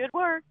 Keep up the good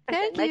work.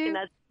 Thank you.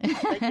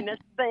 Making us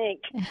think.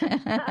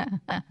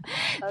 Okay.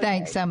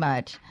 Thanks so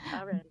much.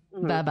 All right.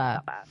 Bye-bye.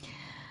 Bye-bye.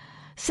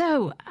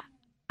 So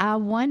I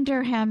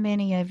wonder how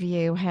many of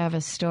you have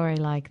a story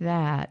like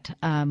that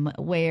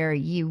where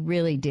you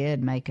really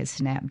did make a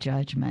snap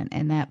judgment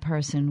and that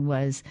person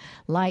was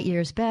light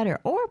years better.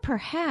 Or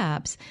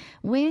perhaps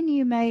when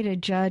you made a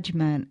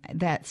judgment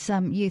that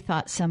you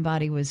thought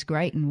somebody was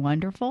great and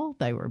wonderful,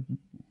 they were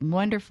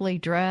wonderfully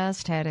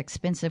dressed, had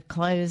expensive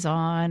clothes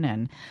on,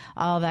 and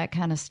all that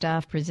kind of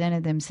stuff,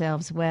 presented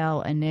themselves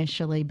well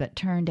initially, but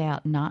turned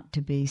out not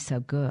to be so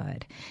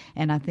good.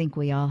 And I think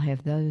we all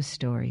have those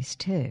stories,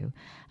 too.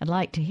 I'd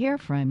like to hear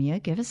from you.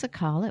 Give us a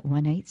call at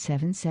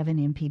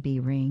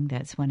 1-877-MPB-RING.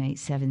 That's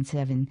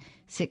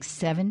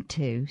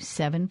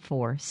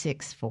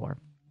 1-877-672-7464.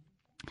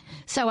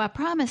 So I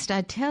promised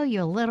I'd tell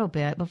you a little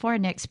bit before our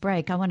next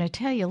break. I want to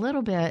tell you a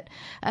little bit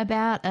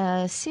about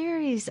a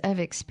series of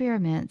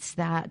experiments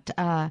that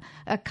a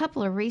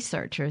couple of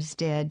researchers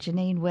did,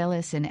 Janine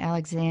Willis and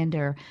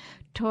Alexander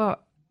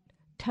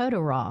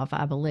Todorov,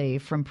 I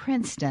believe, from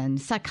Princeton,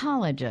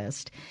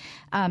 psychologist.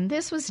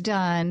 This was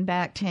done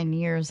back 10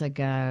 years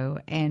ago,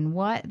 and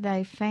what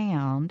they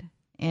found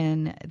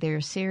in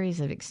their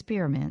series of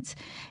experiments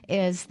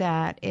is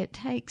that it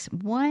takes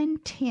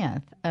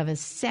 1/10 of a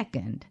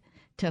second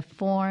to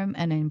form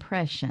an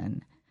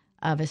impression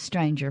of a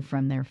stranger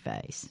from their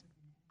face.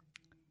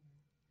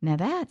 Now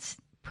that's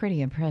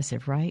pretty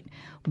impressive, right?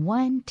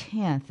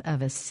 1/10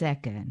 of a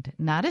second,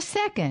 not a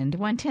second,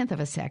 1/10 of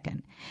a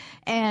second.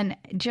 And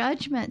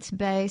judgments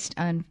based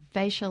on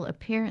facial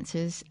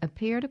appearances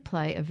appear to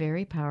play a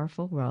very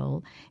powerful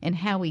role in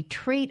how we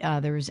treat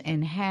others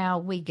and how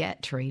we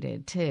get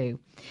treated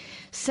too.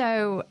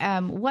 So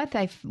what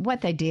they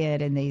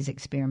did in these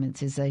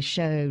experiments is they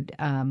showed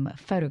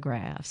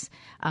photographs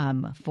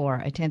for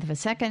 1/10 of a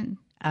second,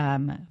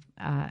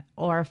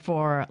 or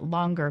for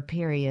longer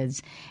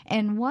periods.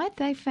 And what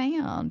they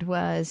found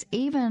was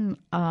even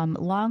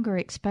longer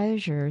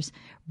exposures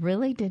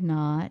really did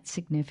not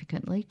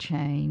significantly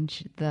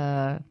change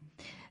that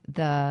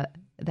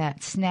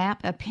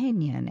snap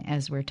opinion,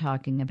 as we're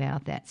talking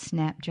about, that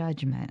snap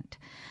judgment.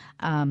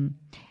 And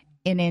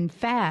in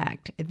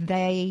fact,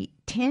 they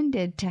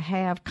tended to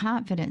have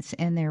confidence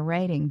in their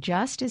rating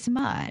just as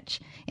much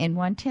in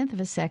 1/10 of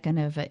a second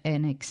of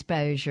an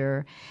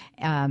exposure,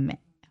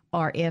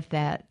 or if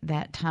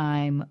that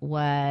time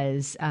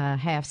was a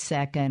half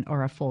second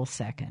or a full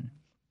second.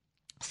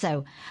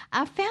 So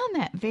I found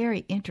that very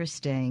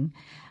interesting,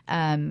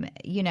 and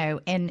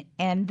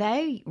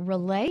they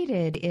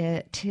related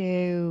it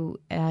to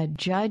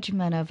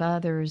judgment of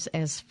others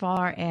as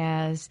far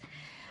as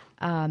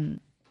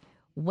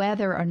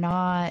whether or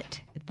not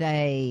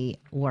they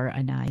were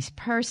a nice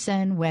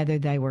person, whether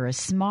they were a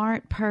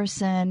smart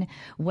person,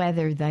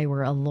 whether they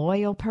were a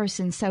loyal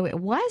person. So it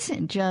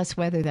wasn't just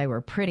whether they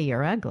were pretty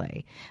or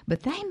ugly,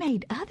 but they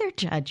made other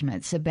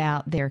judgments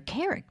about their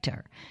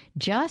character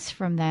just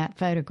from that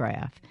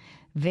photograph.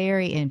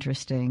 Very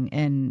interesting,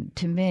 and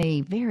to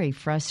me, very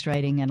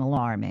frustrating and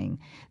alarming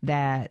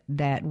that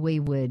we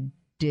would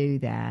do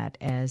that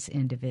as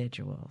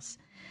individuals.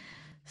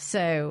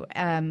 So,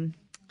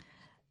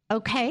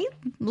 okay,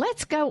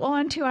 let's go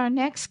on to our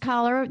next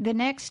caller. The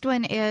next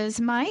one is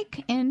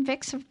Mike in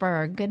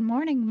Vicksburg. Good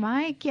morning,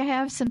 Mike. You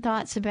have some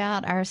thoughts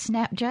about our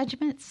snap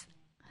judgments?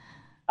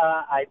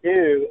 I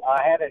do.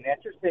 I had an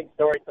interesting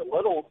story. It's a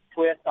little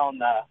twist on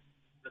the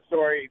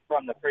story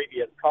from the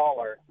previous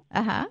caller.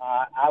 Uh-huh.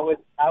 I was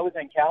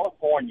in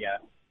California,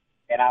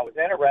 and I was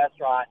in a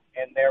restaurant,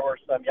 and there were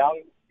some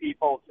young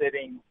people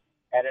sitting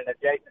at an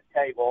adjacent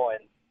table,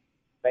 and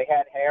they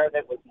had hair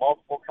that was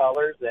multiple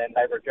colors, and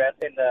they were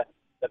dressed in the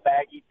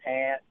baggy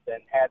pants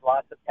and had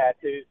lots of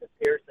tattoos and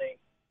piercings.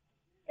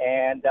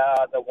 And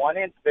the one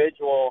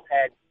individual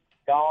had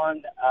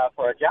gone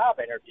for a job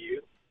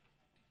interview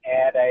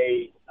at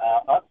a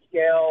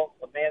upscale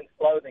men's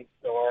clothing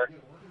store,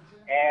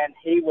 and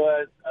he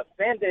was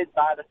offended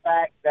by the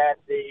fact that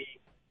the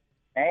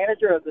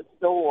manager of the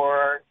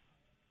store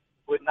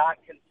would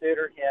not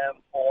consider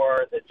him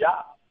for the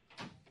job.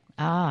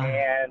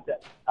 And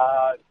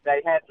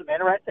they had some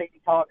interesting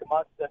talk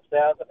amongst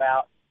themselves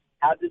about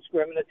how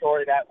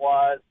discriminatory that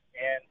was.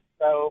 And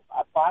so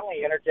I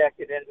finally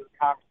interjected into the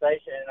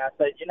conversation, and I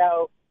said,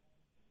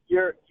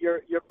 you're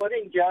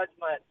putting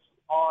judgments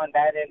on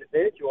that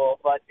individual,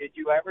 but did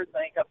you ever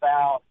think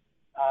about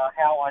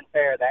how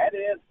unfair that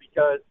is?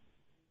 Because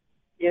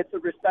it's a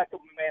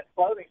respectable men's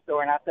clothing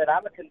store, and I said,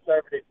 I'm a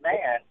conservative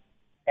man,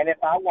 and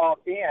if I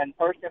walked in,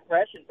 first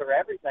impressions are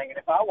everything, and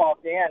if I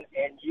walked in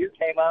and you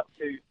came up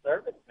to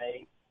service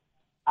me,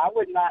 I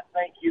would not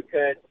think you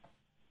could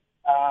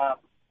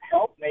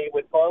help me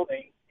with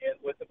clothing,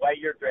 with the way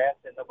you're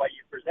dressed and the way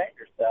you present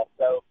yourself.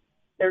 So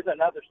there's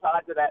another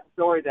side to that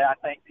story that I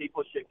think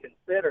people should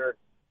consider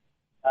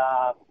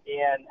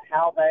in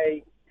how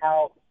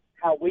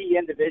we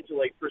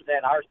individually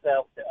present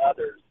ourselves to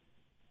others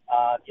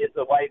is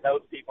the way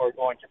those people are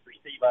going to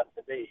perceive us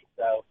to be.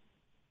 So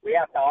we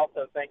have to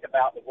also think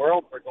about the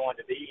world we're going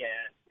to be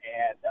in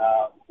and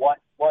what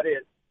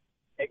is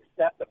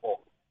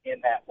acceptable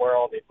in that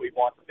world if we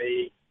want to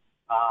be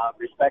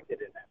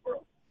respected in that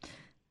world.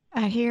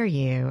 I hear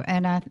you,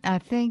 and I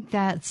think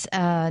that's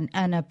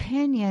an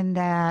opinion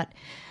that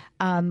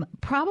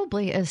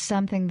probably is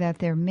something that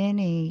there are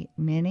many,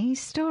 many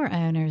store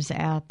owners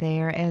out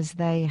there as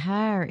they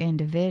hire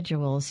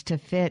individuals to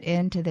fit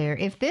into their.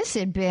 If this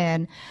had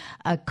been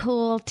a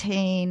cool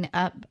teen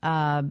up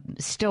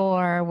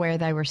store where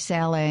they were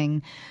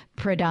selling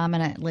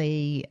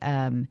predominantly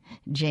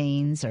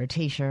jeans or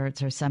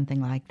T-shirts or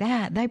something like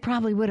that, they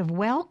probably would have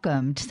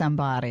welcomed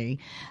somebody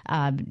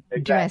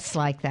dressed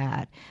like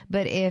that.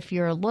 But if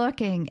you're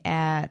looking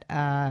at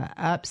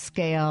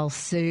upscale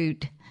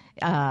suit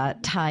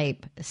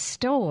type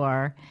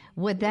store,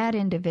 would that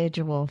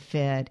individual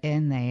fit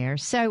in there?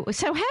 So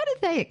how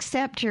did they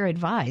accept your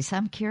advice?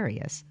 I'm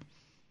curious.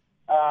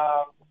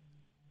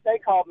 They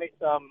called me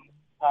some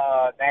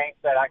names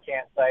that I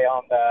can't say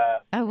on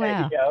the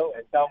radio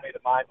and told me to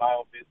mind my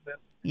own business.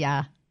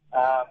 Yeah.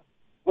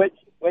 Which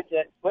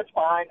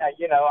fine. I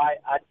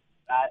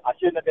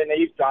shouldn't have been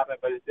eavesdropping,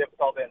 but it's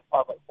difficult in a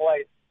public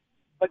place.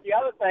 But the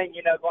other thing,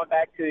 going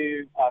back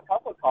to a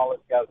couple of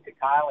callers ago to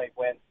Kylie,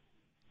 when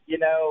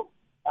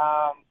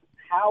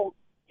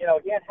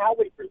how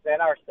we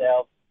present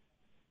ourselves,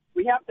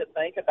 we have to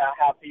think about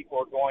how people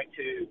are going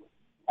to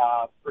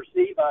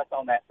perceive us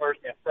on that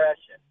first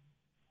impression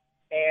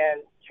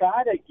and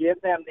try to give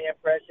them the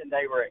impression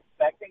they were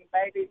expecting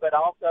maybe, but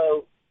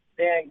also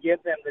then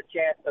give them the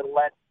chance to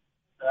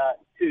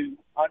to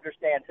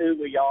understand who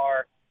we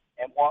are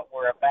and what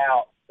we're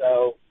about.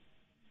 So,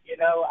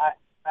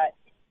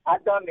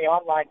 I've done the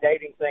online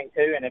dating thing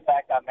too, and in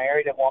fact, I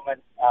married a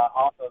woman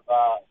off of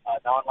an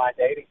online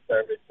dating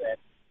service, and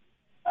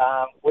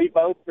we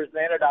both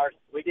presented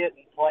we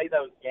didn't play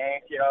those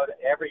games.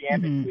 Every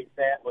image we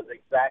sent was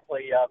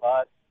exactly of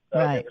us, so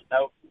there was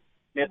no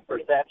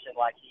misperception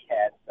like he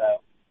had.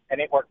 So,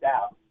 and it worked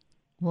out.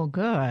 Well,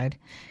 good.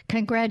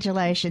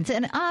 Congratulations.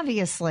 And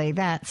obviously,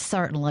 that's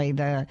certainly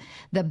the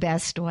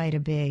best way to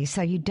be.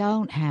 So you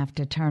don't have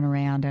to turn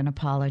around and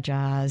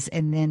apologize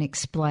and then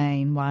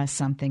explain why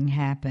something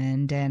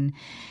happened. And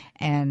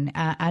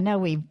I know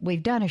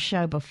we've done a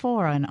show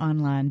before on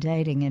online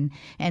dating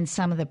and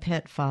some of the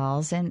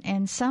pitfalls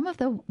and some of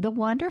the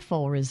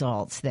wonderful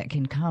results that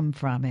can come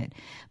from it.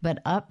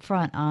 But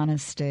upfront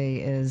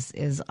honesty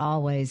is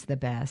always the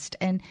best.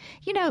 And,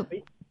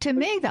 to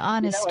me, the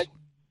honest...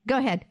 Go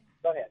ahead.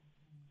 Go ahead.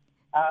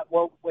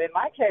 Well, in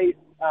my case,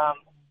 I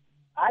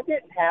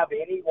didn't have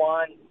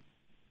anyone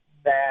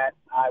that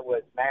I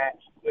was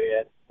matched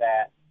with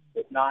that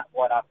was not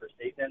what I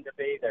perceived them to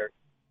be. Their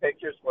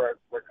pictures were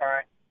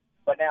current.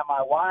 But now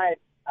my wife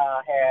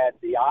had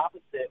the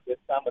opposite with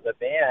some of the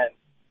men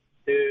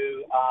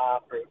who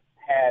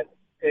had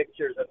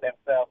pictures of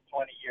themselves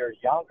 20 years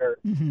younger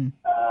and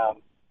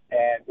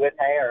with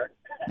hair.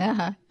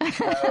 Uh-huh.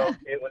 So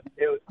it was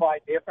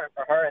quite different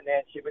for her, and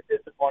then she was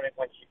disappointed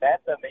when she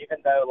met them, even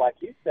though, like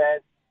you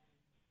said,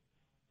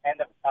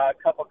 and a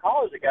couple of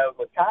callers ago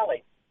with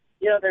Kylie,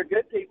 they're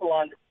good people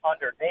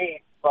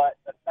underneath, but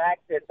the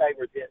fact that they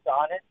were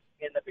dishonest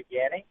in the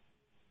beginning,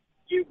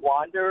 you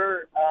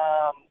wonder,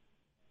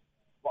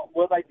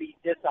 will they be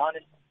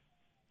dishonest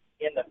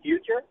in the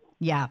future?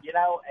 Yeah.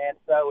 And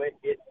so it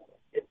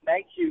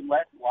makes you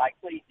less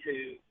likely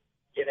to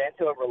get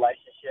into a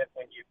relationship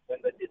when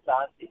the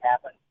dishonesty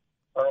happens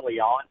early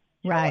on.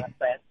 Right.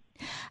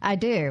 I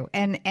do,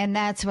 and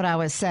that's what I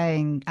was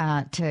saying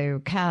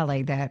to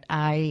Kylie, that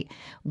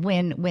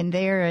when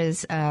there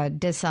is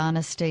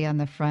dishonesty on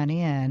the front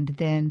end,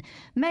 then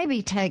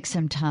maybe take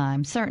some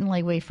time.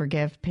 Certainly, we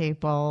forgive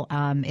people.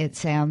 It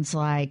sounds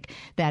like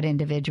that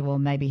individual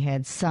maybe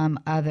had some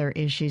other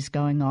issues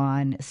going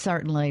on.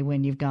 Certainly,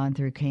 when you've gone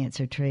through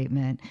cancer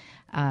treatment,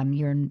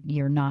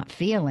 you're not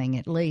feeling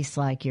at least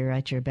like you're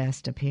at your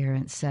best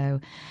appearance.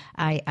 So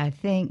I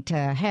think to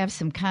have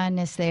some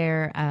kindness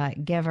there,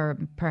 give her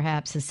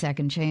perhaps a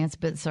second chance,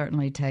 but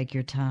certainly take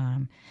your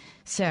time.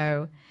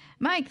 So,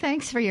 Mike,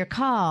 thanks for your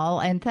call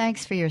and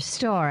thanks for your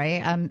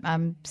story.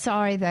 I'm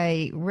sorry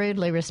they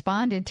rudely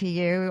responded to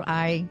you.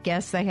 I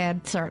guess they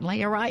had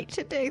certainly a right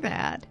to do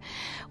that.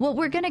 Well,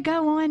 we're going to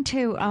go on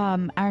to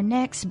our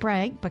next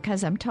break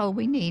because I'm told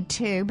we need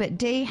to. But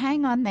Dee,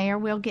 hang on there.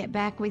 We'll get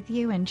back with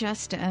you in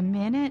just a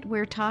minute.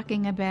 We're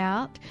talking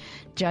about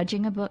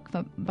judging a book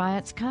by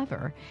its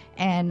cover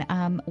and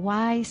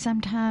why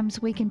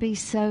sometimes we can be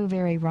so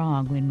very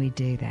wrong when we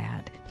do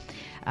that.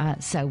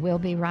 So we'll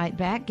be right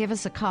back. Give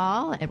us a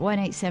call at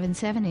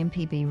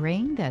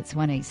 1-877-MPB-RING. That's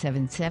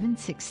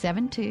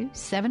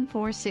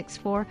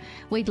 1-877-672-7464.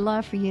 We'd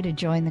love for you to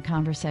join the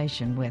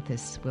conversation with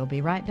us. We'll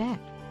be right back.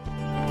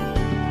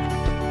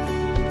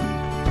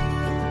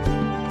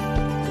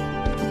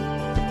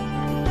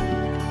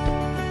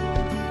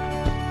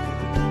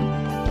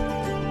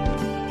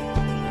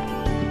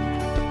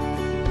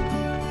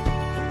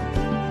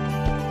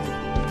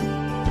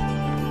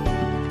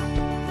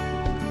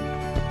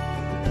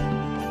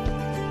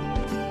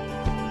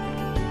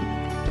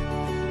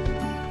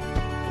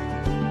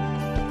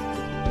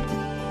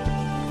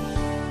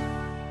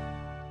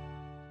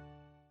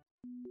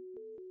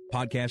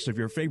 Podcasts of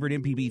your favorite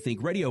MPB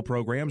Think radio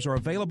programs are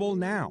available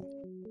now.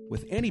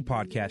 With any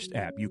podcast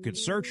app, you can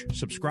search,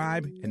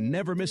 subscribe, and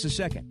never miss a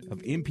second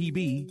of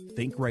MPB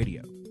Think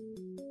Radio.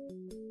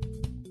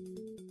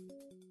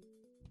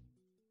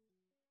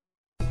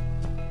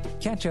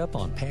 Catch up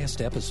on past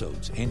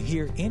episodes and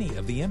hear any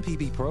of the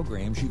MPB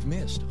programs you've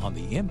missed on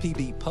the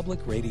MPB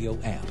Public Radio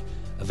app,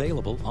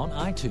 available on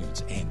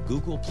iTunes and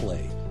Google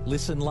Play.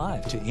 Listen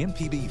live to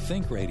MPB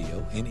Think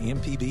Radio and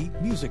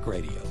MPB Music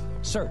Radio.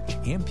 Search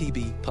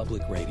MPB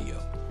Public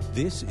Radio.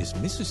 This is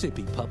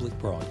Mississippi Public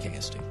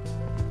Broadcasting.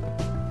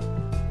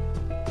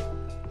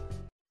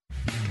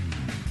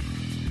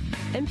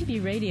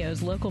 MPB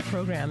Radio's local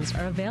programs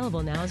are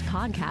available now as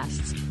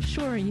podcasts.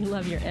 Sure, you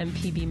love your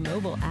MPB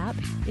mobile app.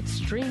 It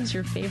streams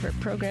your favorite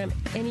program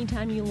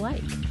anytime you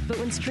like. But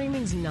when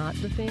streaming's not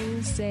the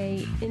thing,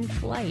 say in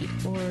flight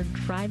or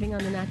driving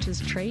on the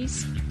Natchez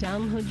Trace,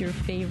 download your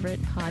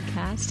favorite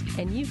podcast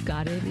and you've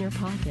got it in your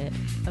pocket.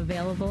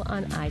 Available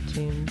on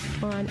iTunes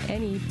or on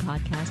any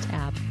podcast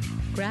app.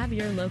 Grab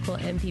your local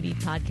MPB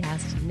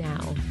podcast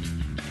now.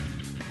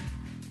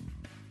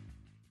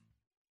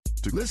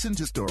 To listen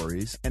to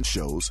stories and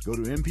shows, go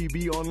to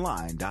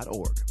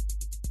mpbonline.org.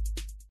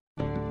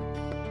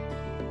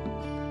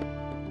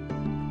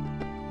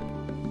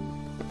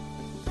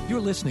 You're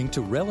listening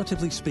to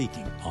Relatively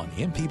Speaking on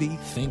MPB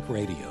Think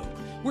Radio.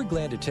 We're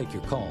glad to take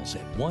your calls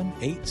at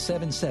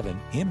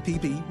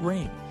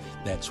 1-877-MPB-RING.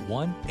 That's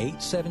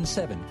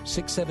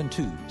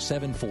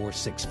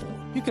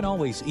 1-877-672-7464. You can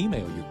always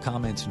email your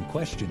comments and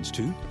questions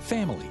to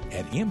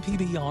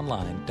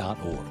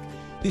family@mpbonline.org.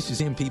 This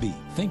is MPB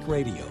Think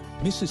Radio,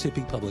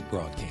 Mississippi Public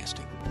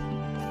Broadcasting.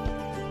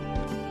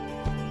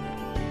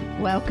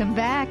 Welcome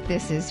back.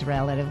 This is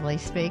Relatively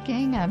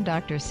Speaking. I'm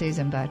Dr.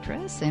 Susan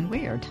Buttress, and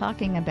we are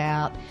talking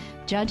about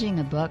judging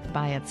a book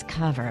by its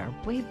cover.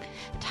 We've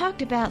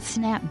talked about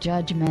snap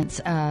judgments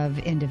of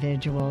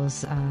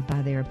individuals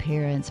by their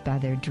appearance, by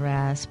their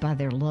dress, by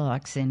their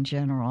looks in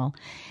general,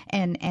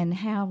 and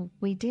how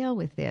we deal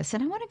with this.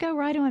 And I want to go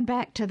right on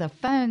back to the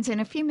phones. In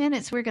a few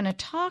minutes, we're going to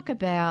talk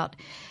about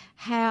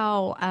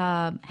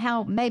how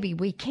maybe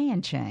we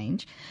can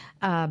change,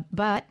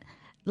 but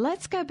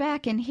let's go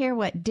back and hear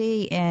what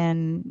Dee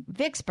in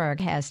Vicksburg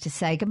has to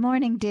say. Good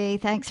morning, Dee.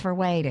 Thanks for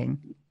waiting.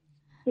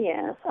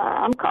 Yes,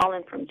 I'm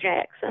calling from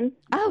Jackson.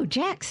 Oh,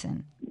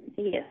 Jackson.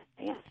 Yes.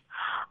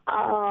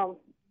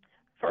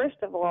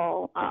 First of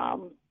all,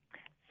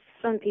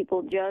 some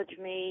people judge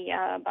me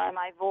by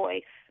my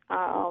voice.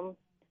 I'm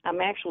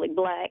actually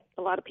black.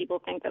 A lot of people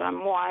think that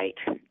I'm white.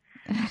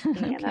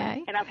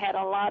 Okay. And I've had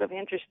a lot of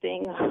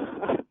interesting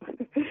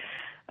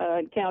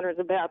encounters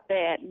about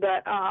that.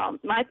 But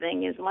my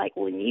thing is, like,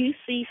 when you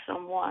see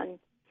someone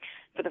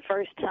for the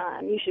first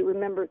time, you should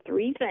remember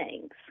three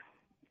things.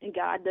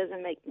 God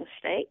doesn't make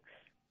mistakes,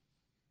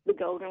 the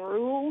golden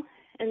rule,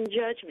 and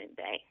Judgment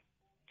Day.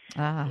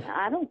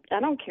 I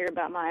don't care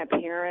about my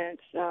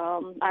appearance.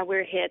 I wear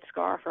a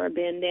headscarf or a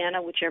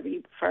bandana, whichever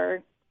you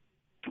prefer.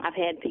 I've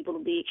had people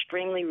be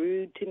extremely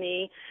rude to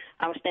me.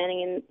 I was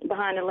standing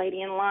behind a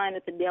lady in line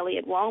at the deli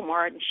at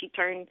Walmart, and she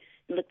turned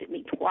and looked at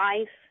me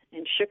twice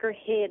and shook her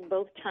head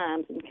both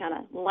times and kind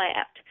of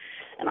laughed.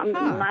 And I'm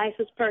the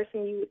nicest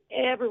person you would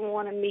ever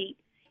want to meet.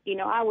 You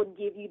know, I would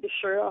give you the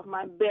shirt off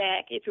my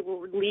back if it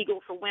were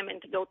legal for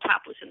women to go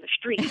topless in the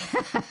street.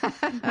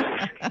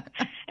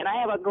 And I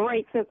have a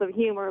great sense of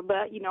humor,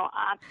 but, you know,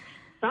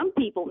 some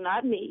people,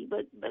 not me,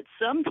 but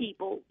some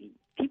people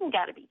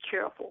got to be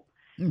careful.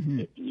 Mm-hmm.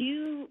 If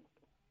you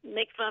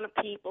make fun of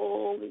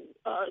people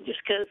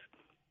just because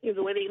of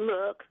the way they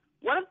look,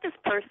 what if this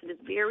person is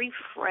very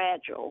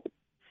fragile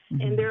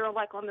and they're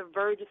like on the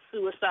verge of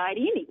suicide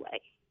anyway?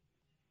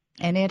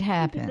 And it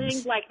happens.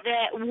 Things like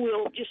that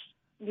will just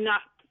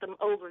knock them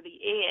over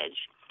the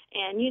edge.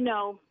 And you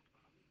know,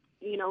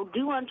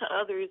 do unto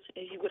others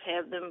as you would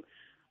have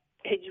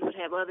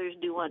others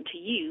do unto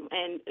you,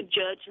 and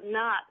judge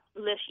not,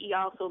 lest ye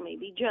also may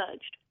be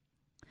judged.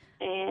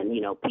 And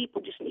you know,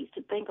 people just need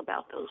to think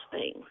about those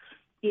things.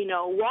 You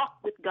know, walk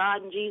with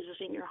God and Jesus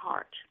in your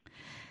heart.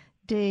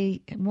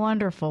 Dee,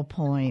 wonderful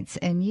points,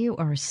 and you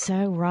are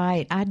so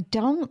right. I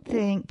don't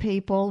think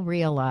people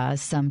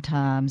realize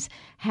sometimes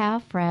how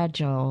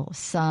fragile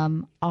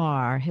some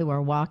are who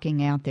are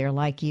walking out there,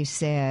 like you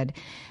said.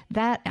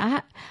 That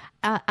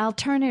I'll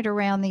turn it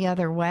around the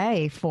other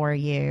way for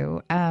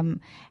you.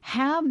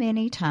 How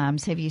many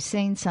times have you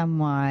seen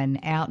someone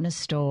out in a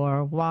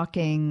store,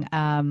 walking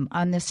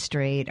on the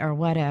street or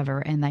whatever,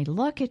 and they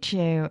look at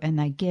you and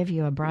they give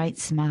you a bright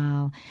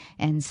smile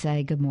and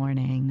say good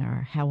morning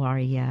or how are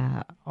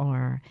you?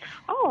 Or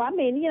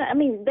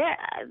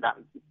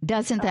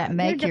doesn't that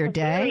make your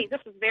day?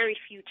 This is very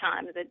few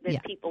times that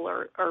people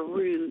are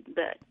rude,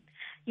 but.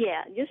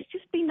 Yeah,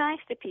 just be nice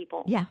to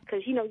people. Yeah.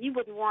 Because, you know, you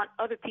wouldn't want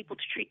other people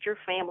to treat your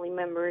family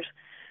members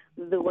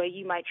the way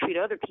you might treat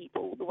other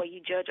people, the way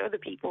you judge other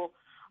people,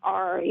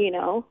 or, you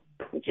know,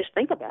 just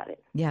think about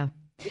it. Yeah.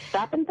 Just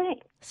stop and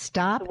think.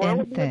 Stop and think. The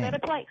world would be a better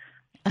place.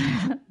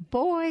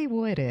 Boy,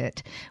 would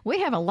it. We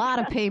have a lot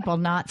of people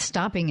not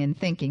stopping and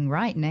thinking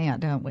right now,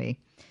 don't we?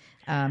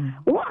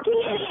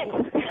 Walking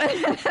idiots.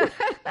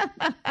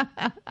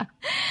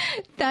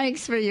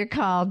 Thanks for your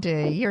call,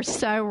 Dee. You're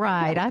so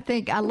right.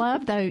 I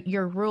love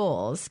your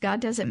rules.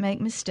 God doesn't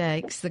make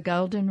mistakes. The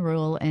golden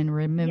rule, and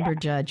remember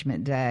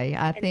Judgment Day.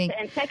 I think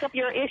and take up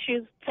your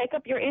issues. Take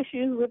up your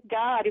issues with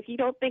God. If you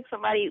don't think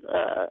somebody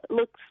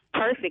looks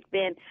perfect,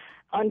 then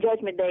on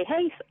Judgment Day,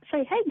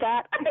 say, hey,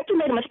 God, I think you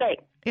made a mistake.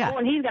 Yeah. Oh,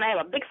 and He's going to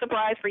have a big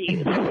surprise for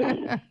you.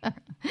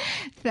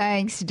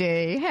 Thanks,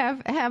 Dee.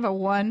 Have a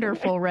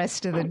wonderful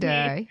rest of the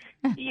day.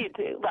 You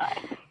too. Bye.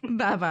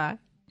 Bye-bye.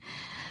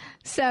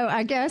 So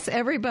I guess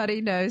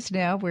everybody knows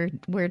now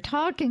we're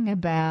talking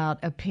about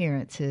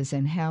appearances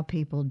and how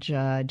people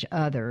judge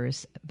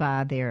others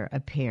by their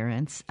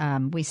appearance.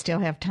 We still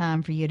have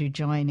time for you to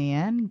join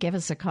in. Give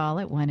us a call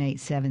at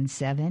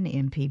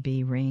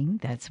 1-877-MPB-RING.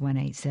 That's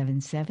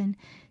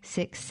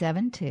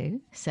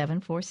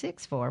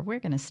 1-877-672-7464. We're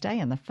going to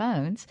stay on the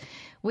phones.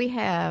 We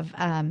have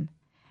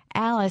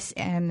Alice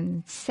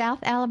in South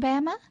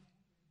Alabama.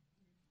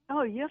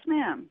 Oh, yes,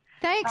 ma'am.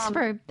 Thanks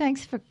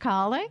for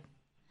calling.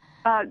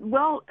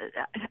 Well,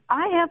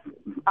 I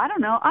don't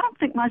know. I don't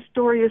think my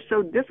story is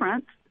so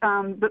different,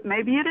 but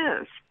maybe it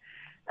is.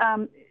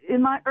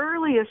 In my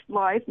earliest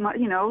life,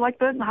 like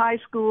the high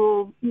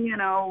school,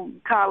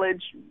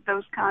 college,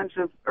 those kinds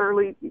of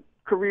early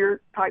career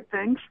type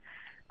things,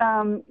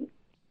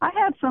 I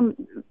had some,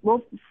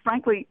 well,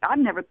 frankly, I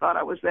never thought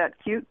I was that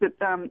cute, but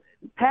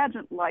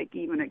pageant-like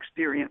even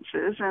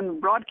experiences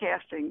and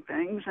broadcasting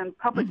things and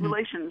public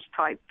relations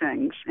type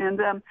things. And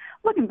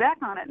looking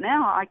back on it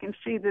now, I can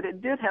see that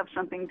it did have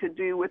something to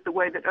do with the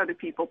way that other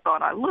people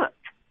thought I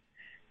looked.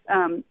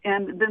 And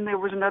then there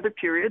was another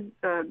period,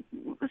 a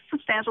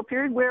substantial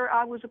period, where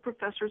I was a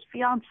professor's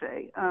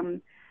fiance.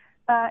 And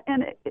a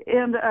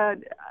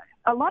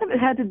lot of it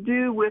had to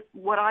do with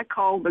what I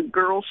call the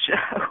girl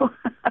show.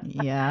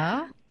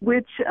 Yeah.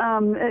 Which, is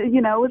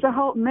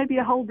maybe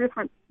a whole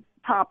different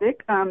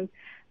topic.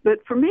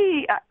 But for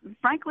me,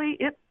 frankly,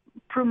 I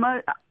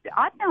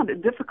found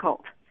it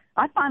difficult.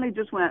 I finally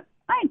just went,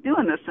 I ain't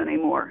doing this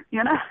anymore.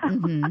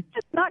 I'm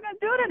just not going to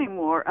do it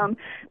anymore.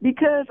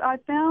 Because I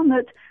found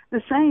that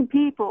the same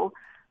people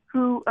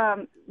who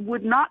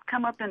would not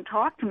come up and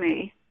talk to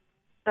me,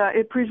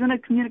 it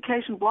presented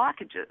communication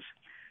blockages.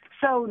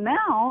 So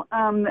now,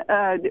 I'm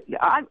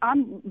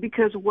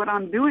because of what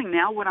I'm doing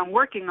now, what I'm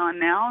working on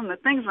now, and the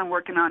things I'm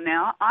working on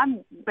now,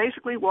 I'm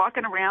basically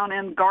walking around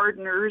in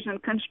gardeners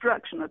and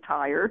construction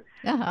attire.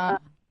 Uh-huh.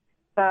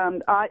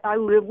 I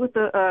live with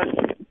a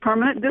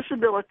permanent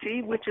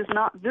disability, which is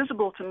not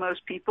visible to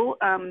most people.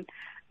 I'm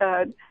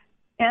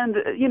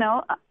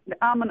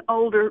an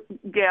older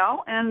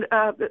gal, and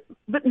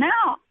but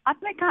now I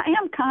think I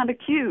am kind of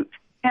cute,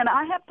 and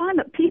I have found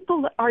that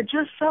people are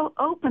just so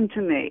open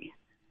to me.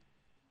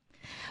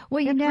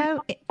 Well,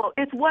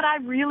 it's what I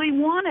really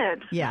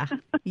wanted. Yeah.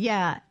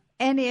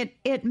 And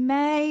it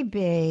may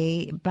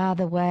be by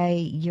the way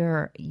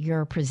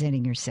you're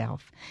presenting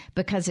yourself,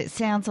 because it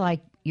sounds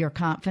like you're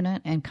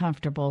confident and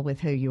comfortable with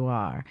who you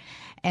are,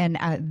 and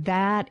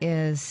that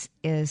is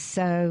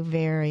so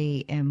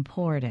very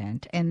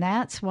important. And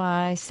that's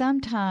why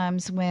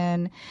sometimes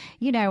when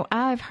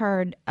I've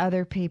heard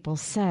other people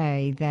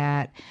say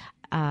that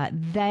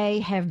they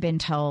have been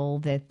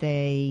told that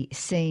they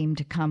seem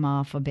to come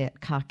off a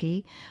bit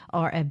cocky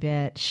or a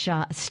bit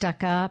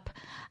stuck up,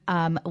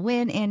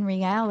 when in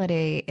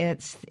reality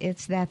it's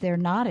that they're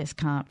not as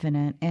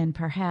confident and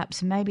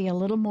perhaps maybe a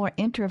little more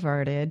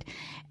introverted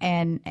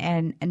and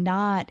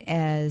not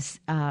as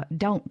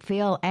don't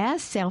feel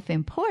as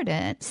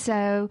self-important,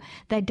 so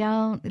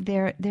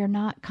they're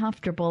not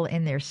comfortable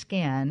in their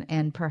skin,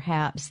 and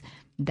perhaps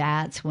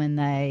that's when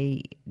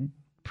they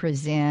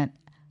present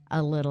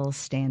a little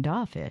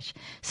standoffish.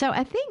 So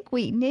I think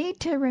we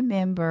need to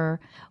remember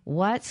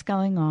what's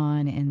going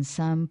on in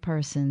some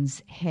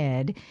person's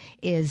head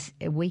is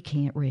we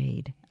can't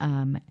read.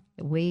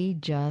 We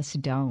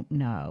just don't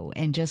know.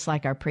 And just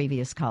like our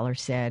previous caller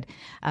said,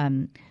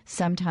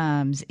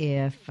 sometimes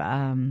if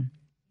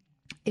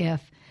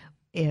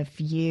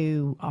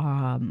you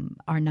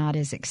are not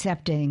as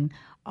accepting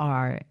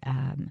or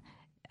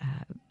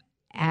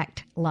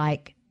act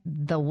like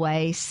the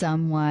way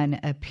someone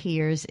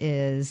appears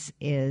is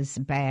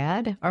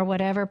bad or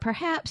whatever,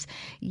 perhaps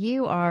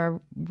you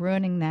are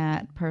ruining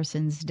that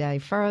person's day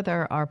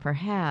further, or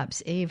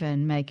perhaps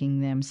even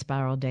making them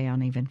spiral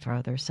down even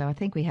further. So I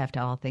think we have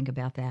to all think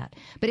about that.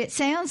 But it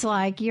sounds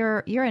like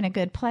you're in a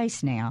good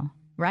place now,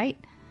 right?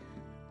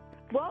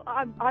 Well,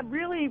 I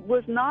really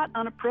was not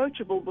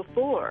unapproachable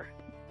before.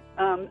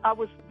 I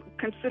was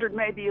considered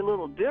maybe a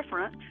little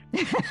different,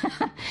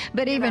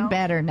 but even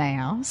better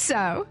now.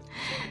 So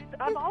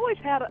I've always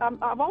had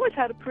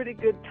a pretty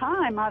good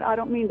time. I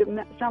don't mean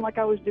to sound like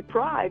I was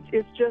deprived.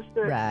 It's just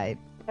that, right,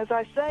 as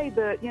I say,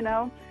 that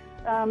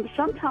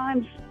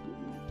sometimes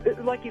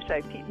like you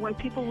say, when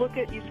people look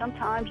at you,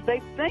 sometimes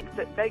they think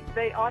that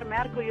they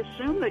automatically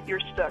assume that you're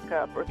stuck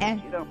up or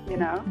that you don't, you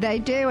know. They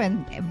do,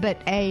 but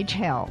age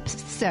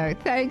helps. So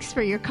thanks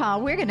for your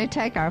call. We're going to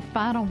take our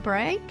final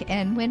break,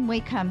 and when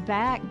we come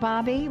back,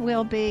 Bobby,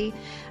 we'll be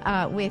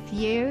with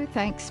you.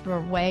 Thanks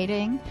for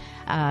waiting.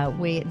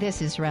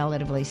 This is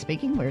Relatively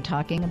Speaking. We're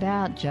talking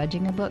about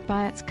judging a book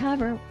by its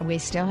cover. We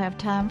still have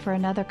time for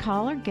another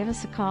caller. Give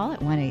us a call at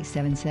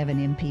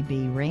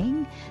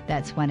 1-877-MPB-RING.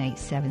 That's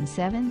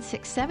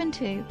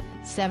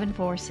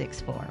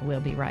 1-877-672-7464.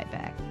 We'll be right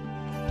back.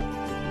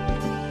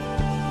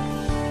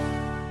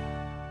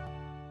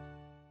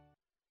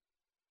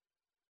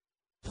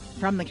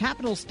 From the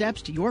Capitol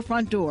steps to your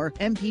front door,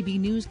 MPB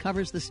News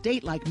covers the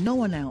state like no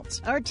one else.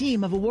 Our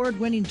team of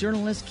award-winning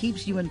journalists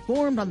keeps you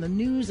informed on the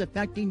news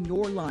affecting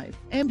your life.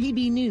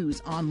 MPB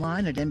News,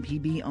 online at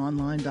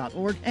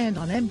mpbonline.org and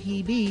on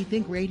MPB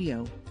Think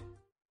Radio.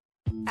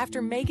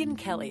 After Megyn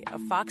Kelly of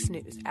Fox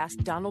News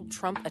asked Donald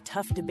Trump a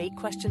tough debate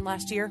question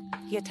last year,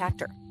 he attacked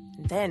her.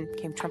 And then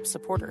came Trump's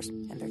supporters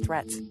and their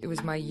threats. It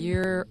was my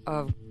year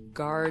of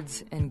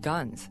guards and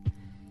guns,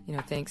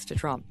 thanks to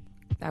Trump.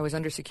 I was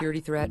under security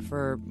threat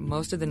for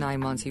most of the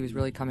 9 months he was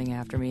really coming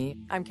after me.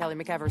 I'm Kelly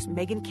McEvers.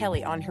 Megyn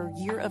Kelly on her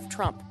year of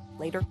Trump.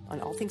 Later on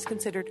All Things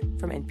Considered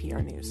from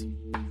NPR News.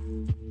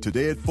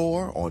 Today at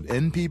 4 on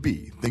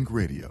NPB Think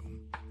Radio.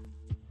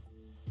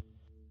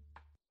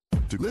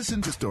 To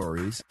listen to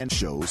stories and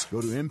shows, go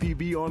to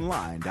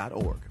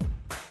mpbonline.org.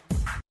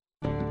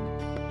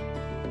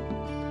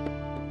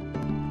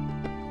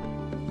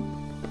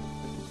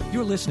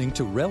 You're listening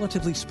to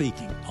Relatively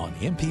Speaking on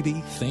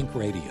MPB Think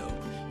Radio.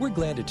 We're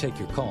glad to take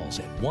your calls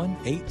at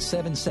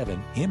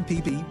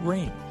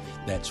 1-877-MPB-RING.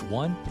 That's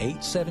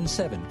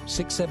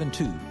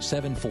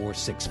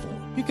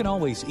 1-877-672-7464. You can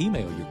always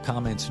email your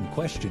comments and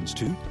questions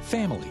to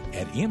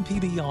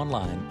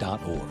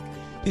family@mpbonline.org.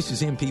 This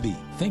is MPB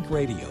Think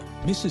Radio,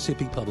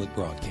 Mississippi Public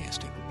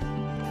Broadcasting.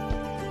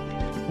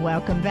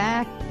 Welcome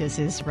back. This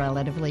is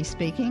Relatively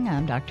Speaking.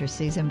 I'm Dr.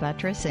 Susan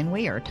Buttross, and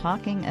we are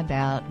talking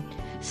about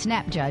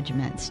snap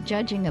judgments,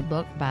 judging a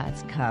book by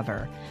its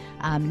cover,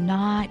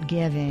 not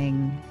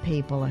giving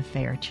people a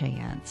fair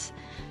chance.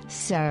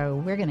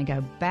 So we're going to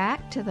go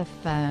back to the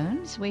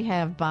phones. We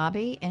have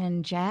Bobby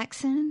in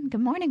Jackson.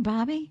 Good morning,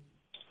 Bobby.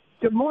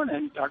 Good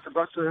morning, Dr.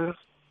 Buttross.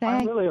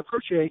 I really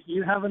appreciate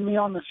you having me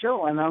on the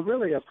show, and I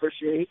really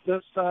appreciate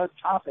this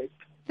topic.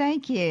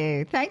 Thank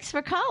you. Thanks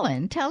for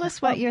calling. Tell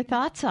us what your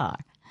thoughts are.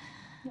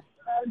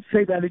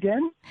 Say that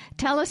again?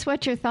 Tell us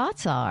what your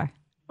thoughts are.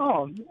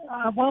 Oh,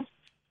 well,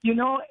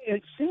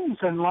 it seems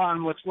in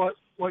line with what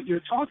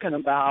you're talking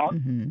about.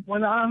 Mm-hmm.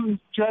 When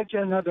I'm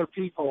judging other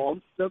people,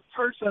 the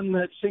person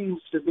that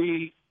seems to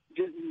be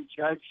getting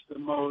judged the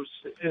most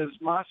is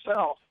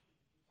myself.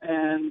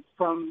 And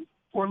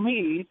for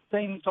me,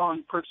 things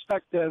on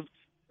perspective,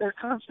 they're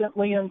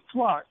constantly in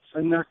flux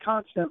and they're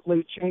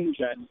constantly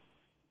changing.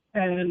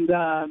 And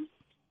I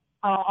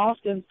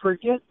often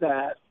forget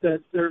that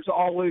there's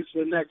always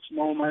the next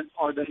moment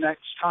or the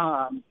next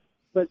time.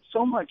 But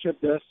so much of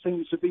this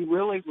seems to be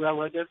really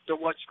relative to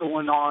what's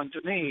going on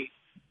to me.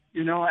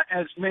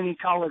 As many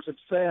callers have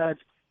said,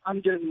 I'm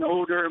getting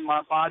older,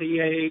 my body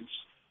aches.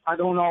 I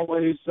don't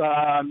always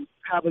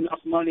have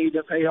enough money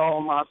to pay all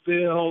my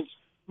bills.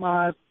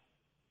 My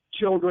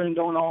children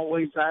don't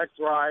always act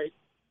right,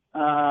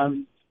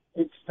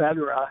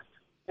 etc.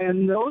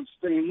 And those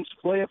things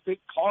play a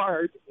big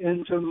part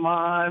into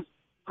my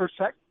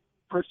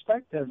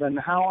perspective and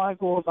how I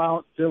go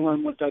about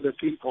dealing with other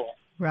people.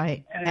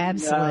 Right, and,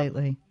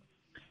 absolutely.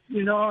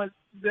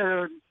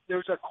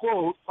 There's a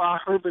quote by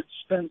Herbert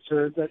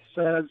Spencer that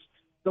says,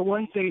 the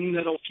one thing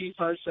that'll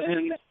keep us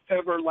in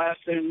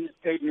everlasting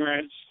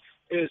ignorance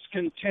is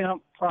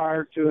contempt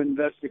prior to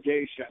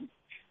investigation.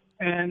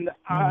 And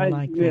I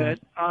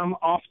admit I'm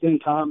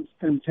oftentimes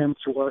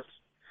contemptuous.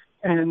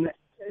 And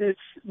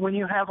it's when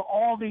you have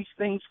all these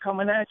things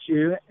coming at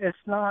you,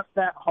 it's not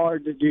that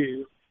hard to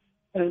do.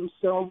 And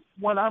so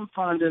what I'm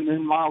finding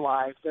in my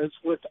life is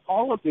with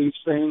all of these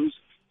things,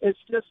 it's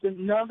just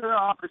another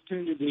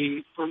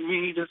opportunity for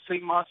me to see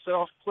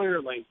myself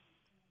clearly.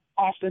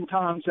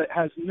 Oftentimes it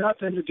has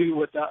nothing to do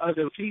with the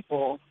other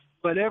people,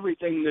 but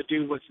everything to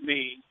do with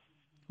me.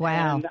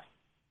 Wow.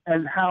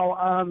 And how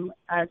I'm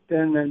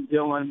acting and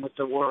dealing with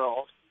the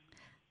world.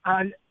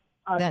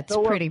 That's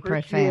so pretty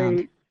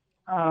profound.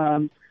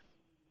 I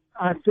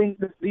think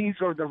that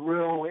these are the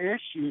real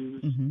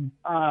issues.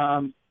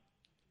 Mm-hmm.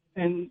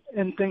 And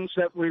things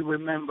that we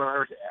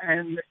remember.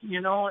 And,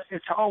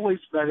 it's always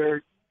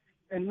better,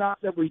 and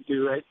not that we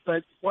do it,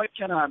 but what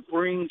can I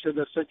bring to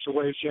the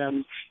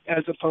situation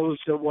as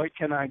opposed to what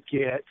can I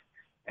get?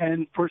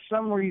 And for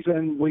some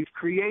reason, we've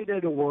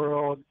created a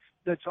world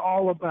that's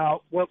all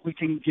about what we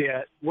can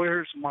get.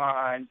 Where's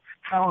mine?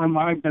 How am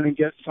I going to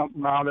get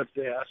something out of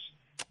this?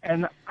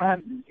 And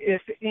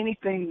if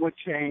anything would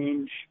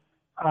change,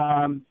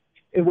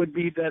 it would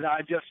be that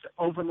I just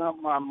open up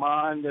my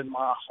mind and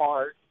my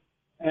heart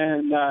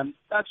And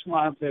that's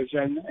my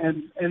vision,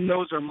 and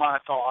those are my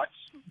thoughts.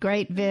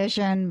 Great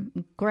vision,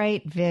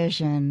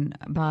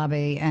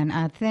 Bobby. And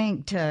I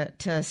think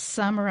to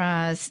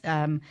summarize,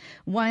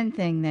 one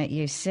thing that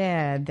you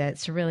said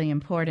that's really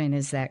important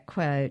is that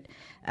quote,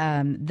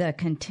 the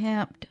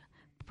contempt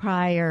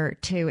prior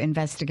to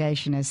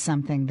investigation is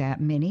something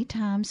that many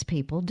times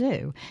people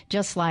do.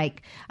 Just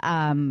like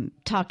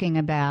talking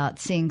about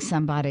seeing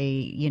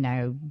somebody,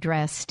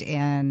 dressed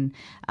in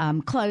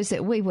clothes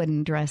that we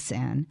wouldn't dress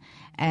in,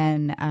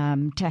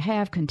 and to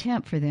have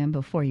contempt for them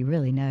before you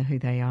really know who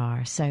they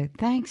are. So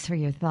thanks for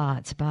your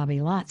thoughts,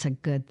 Bobby. Lots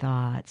of good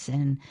thoughts.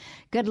 And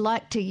good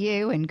luck to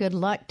you, and good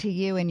luck to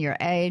you in your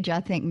age. I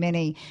think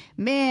many,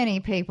 many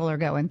people are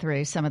going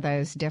through some of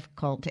those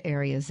difficult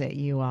areas that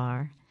you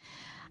are.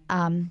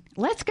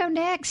 Let's go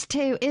next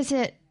to, is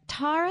it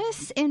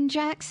Taurus in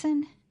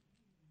Jackson?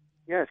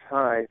 Yes,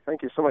 hi.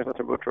 Thank you so much,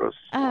 Dr. Boutros.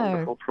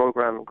 Wonderful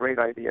program. Great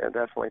idea,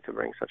 definitely, to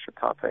bring such a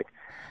topic.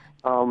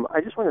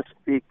 I just want to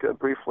speak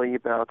briefly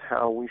about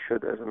how we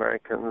should, as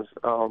Americans,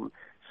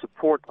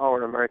 support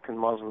our American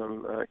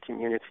Muslim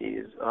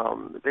communities.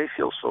 They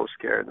feel so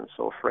scared and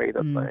so afraid,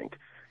 I think.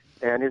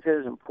 And it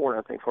is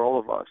important, I think, for all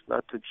of us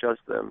not to judge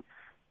them,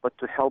 but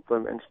to help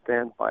them and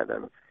stand by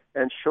them,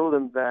 and show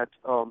them that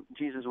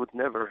Jesus would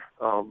never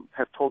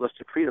have told us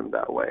to treat them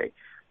that way,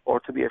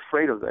 or to be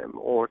afraid of them,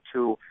 or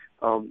to,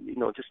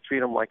 just treat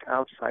them like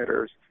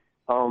outsiders.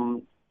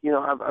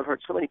 I've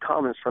heard so many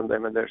comments from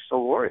them, and they're so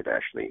worried,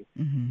 actually,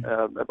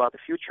 about the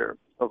future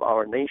of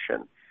our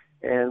nation.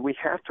 And we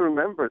have to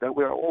remember that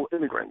we are all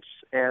immigrants,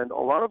 and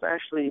a lot of,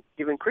 actually,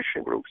 even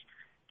Christian groups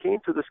came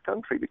to this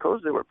country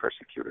because they were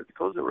persecuted,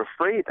 because they were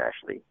afraid,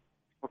 actually,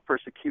 of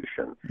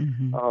persecution.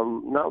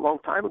 Not a long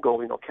time ago,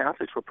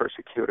 Catholics were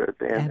persecuted,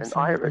 and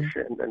Irish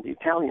and the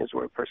Italians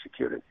were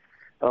persecuted.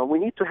 We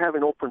need to have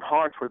an open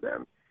heart for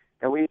them,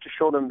 and we need to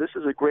show them this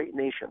is a great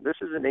nation. This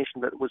is a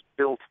nation that was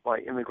built by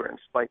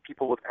immigrants, by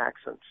people with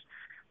accents,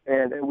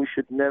 and we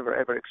should never,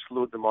 ever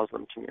exclude the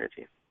Muslim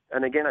community.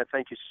 And again, I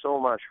thank you so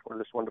much for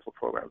this wonderful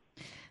program,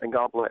 and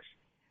God bless.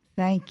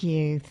 Thank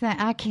you.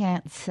 I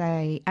can't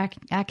say,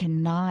 I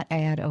cannot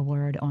add a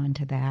word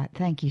onto that.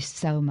 Thank you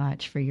so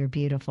much for your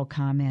beautiful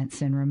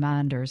comments and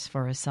reminders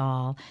for us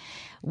all,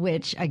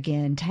 which,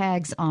 again,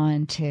 tags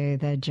on to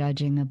the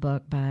judging a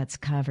book by its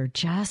cover.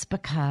 Just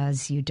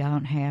because you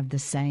don't have the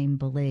same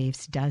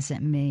beliefs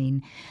doesn't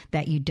mean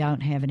that you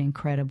don't have an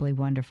incredibly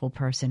wonderful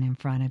person in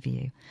front of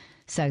you.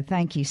 So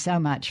thank you so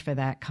much for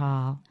that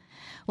call.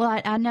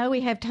 Well, I know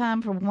we have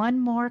time for one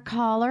more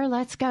caller.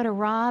 Let's go to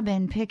Rob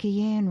in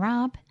Picayune.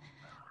 Rob?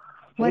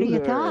 What are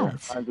your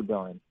thoughts? How's it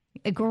going?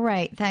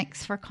 Great.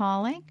 Thanks for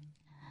calling.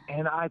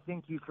 And I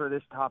thank you for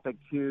this topic,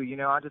 too.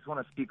 I just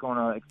want to speak on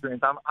an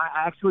experience. I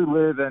actually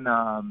live in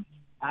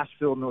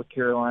Asheville, North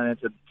Carolina.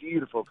 It's a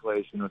beautiful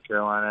place in North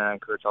Carolina. I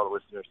encourage all the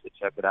listeners to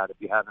check it out if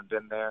you haven't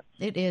been there.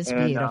 It is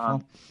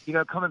beautiful.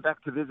 Coming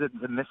back to visit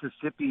the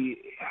Mississippi,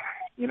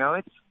 it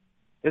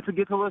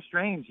gets a little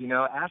strange.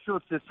 Asheville,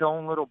 it's its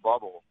own little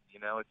bubble.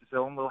 It's its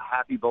own little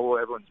happy bubble.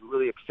 Everyone's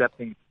really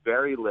accepting,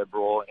 very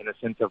liberal in a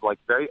sense of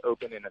very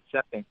open and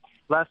accepting.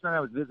 Last night I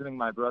was visiting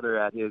my brother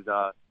at his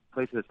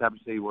place of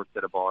establishment. He works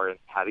at a bar in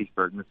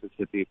Hattiesburg,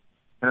 Mississippi.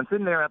 And I'm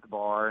sitting there at the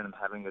bar and I'm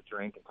having a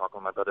drink and talking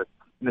to my brother.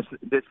 And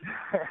this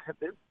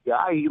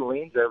guy, he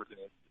leans over to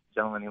me. This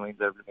gentleman, he leans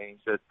over to me and he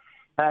says,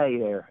 "Hey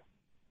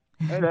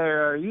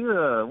there, are you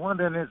one of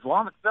them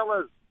Islamic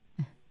fellas?"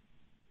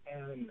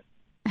 And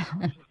I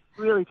was just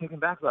really taken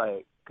back by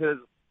it because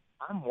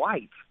I'm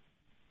white.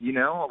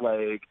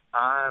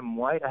 I'm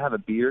white. I have a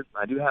beard.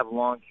 I do have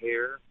long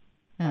hair,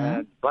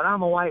 but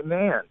I'm a white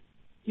man,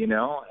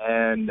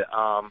 and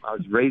I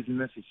was raised in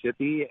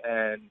Mississippi,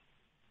 and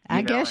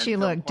I guess you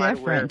look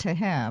different to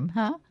him,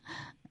 huh?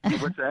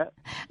 What's that?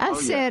 I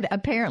said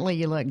apparently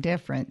you look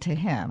different to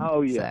him.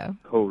 Oh, yeah, so.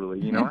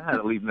 Totally. I had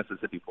to leave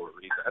Mississippi for a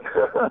reason,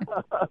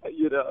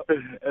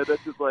 and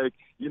that's just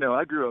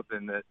I grew up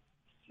in the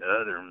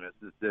southern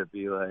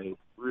Mississippi,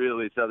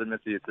 really southern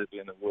Mississippi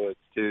in the woods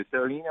too.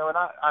 So, and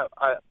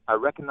I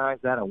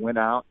recognized that. I went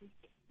out,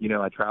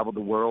 I traveled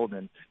the world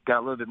and got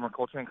a little bit more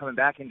culture, and coming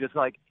back and just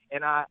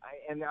and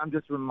I'm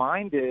just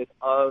reminded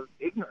of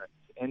ignorance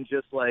and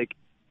just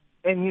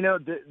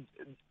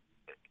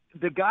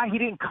the guy, he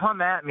didn't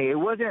come at me. It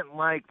wasn't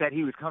like that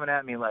he was coming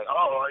at me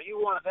 "Oh, are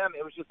you one of them?"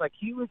 It was just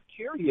he was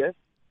curious,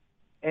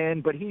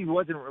 but he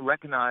wasn't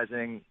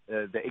recognizing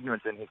the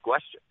ignorance in his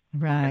question.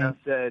 Right. And I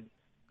said,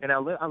 and I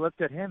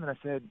looked at him and I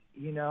said,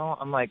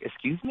 I'm like,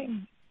 "Excuse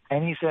me?"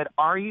 And he said,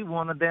 "Are you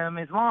one of them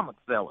Islamic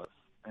fellas?"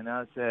 And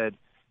I said,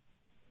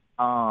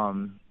 "I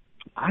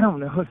don't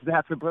know if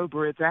that's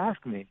appropriate to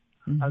ask me."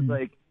 I was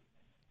like,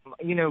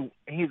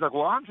 he's like,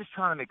 "Well, I'm just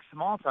trying to make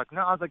small talk."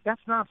 No, I was like,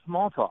 "That's not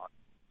small talk.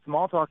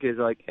 Small talk is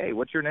 "Hey,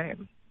 what's your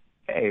name?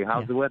 Hey,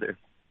 how's the weather?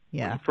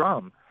 Yeah. Where you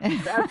from?"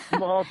 That's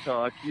small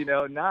talk,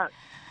 not,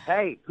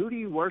 "Hey, who do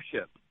you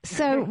worship?"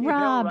 So,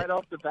 Rob, right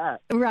off the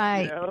bat.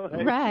 Right,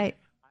 right.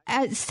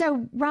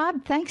 So,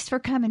 Rob, thanks for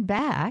coming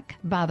back,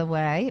 by the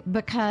way,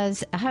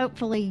 because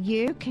hopefully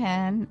you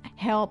can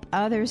help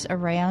others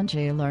around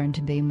you learn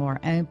to be more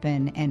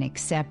open and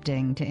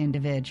accepting to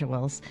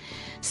individuals.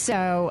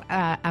 So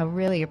I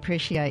really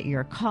appreciate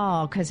your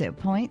call because it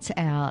points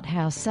out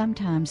how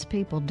sometimes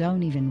people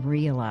don't even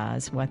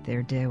realize what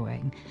they're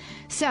doing.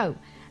 So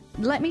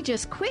let me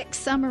just quick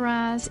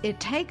summarize. It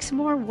takes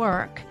more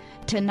work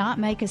to not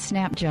make a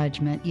snap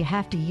judgment. You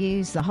have to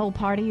use the whole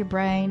part of your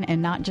brain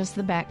and not just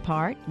the back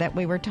part that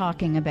we were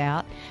talking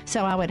about.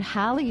 So I would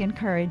highly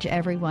encourage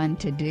everyone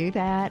to do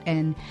that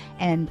and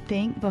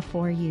think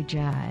before you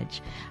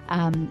judge.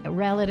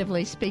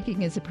 Relatively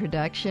Speaking is a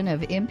production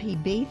of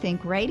MPB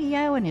Think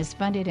Radio and is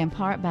funded in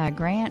part by a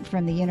grant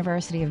from the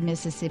University of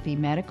Mississippi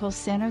Medical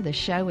Center. The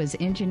show is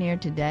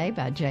engineered today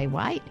by Jay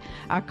White.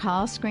 Our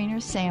call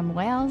screener, Sam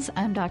Wells.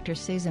 I'm Dr.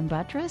 Susan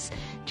Buttross.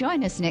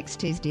 Join us next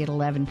Tuesday at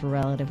 11 for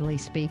Relatively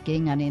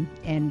Speaking.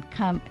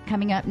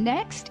 Coming up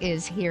next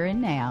is Here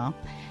and Now.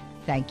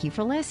 Thank you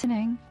for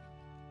listening.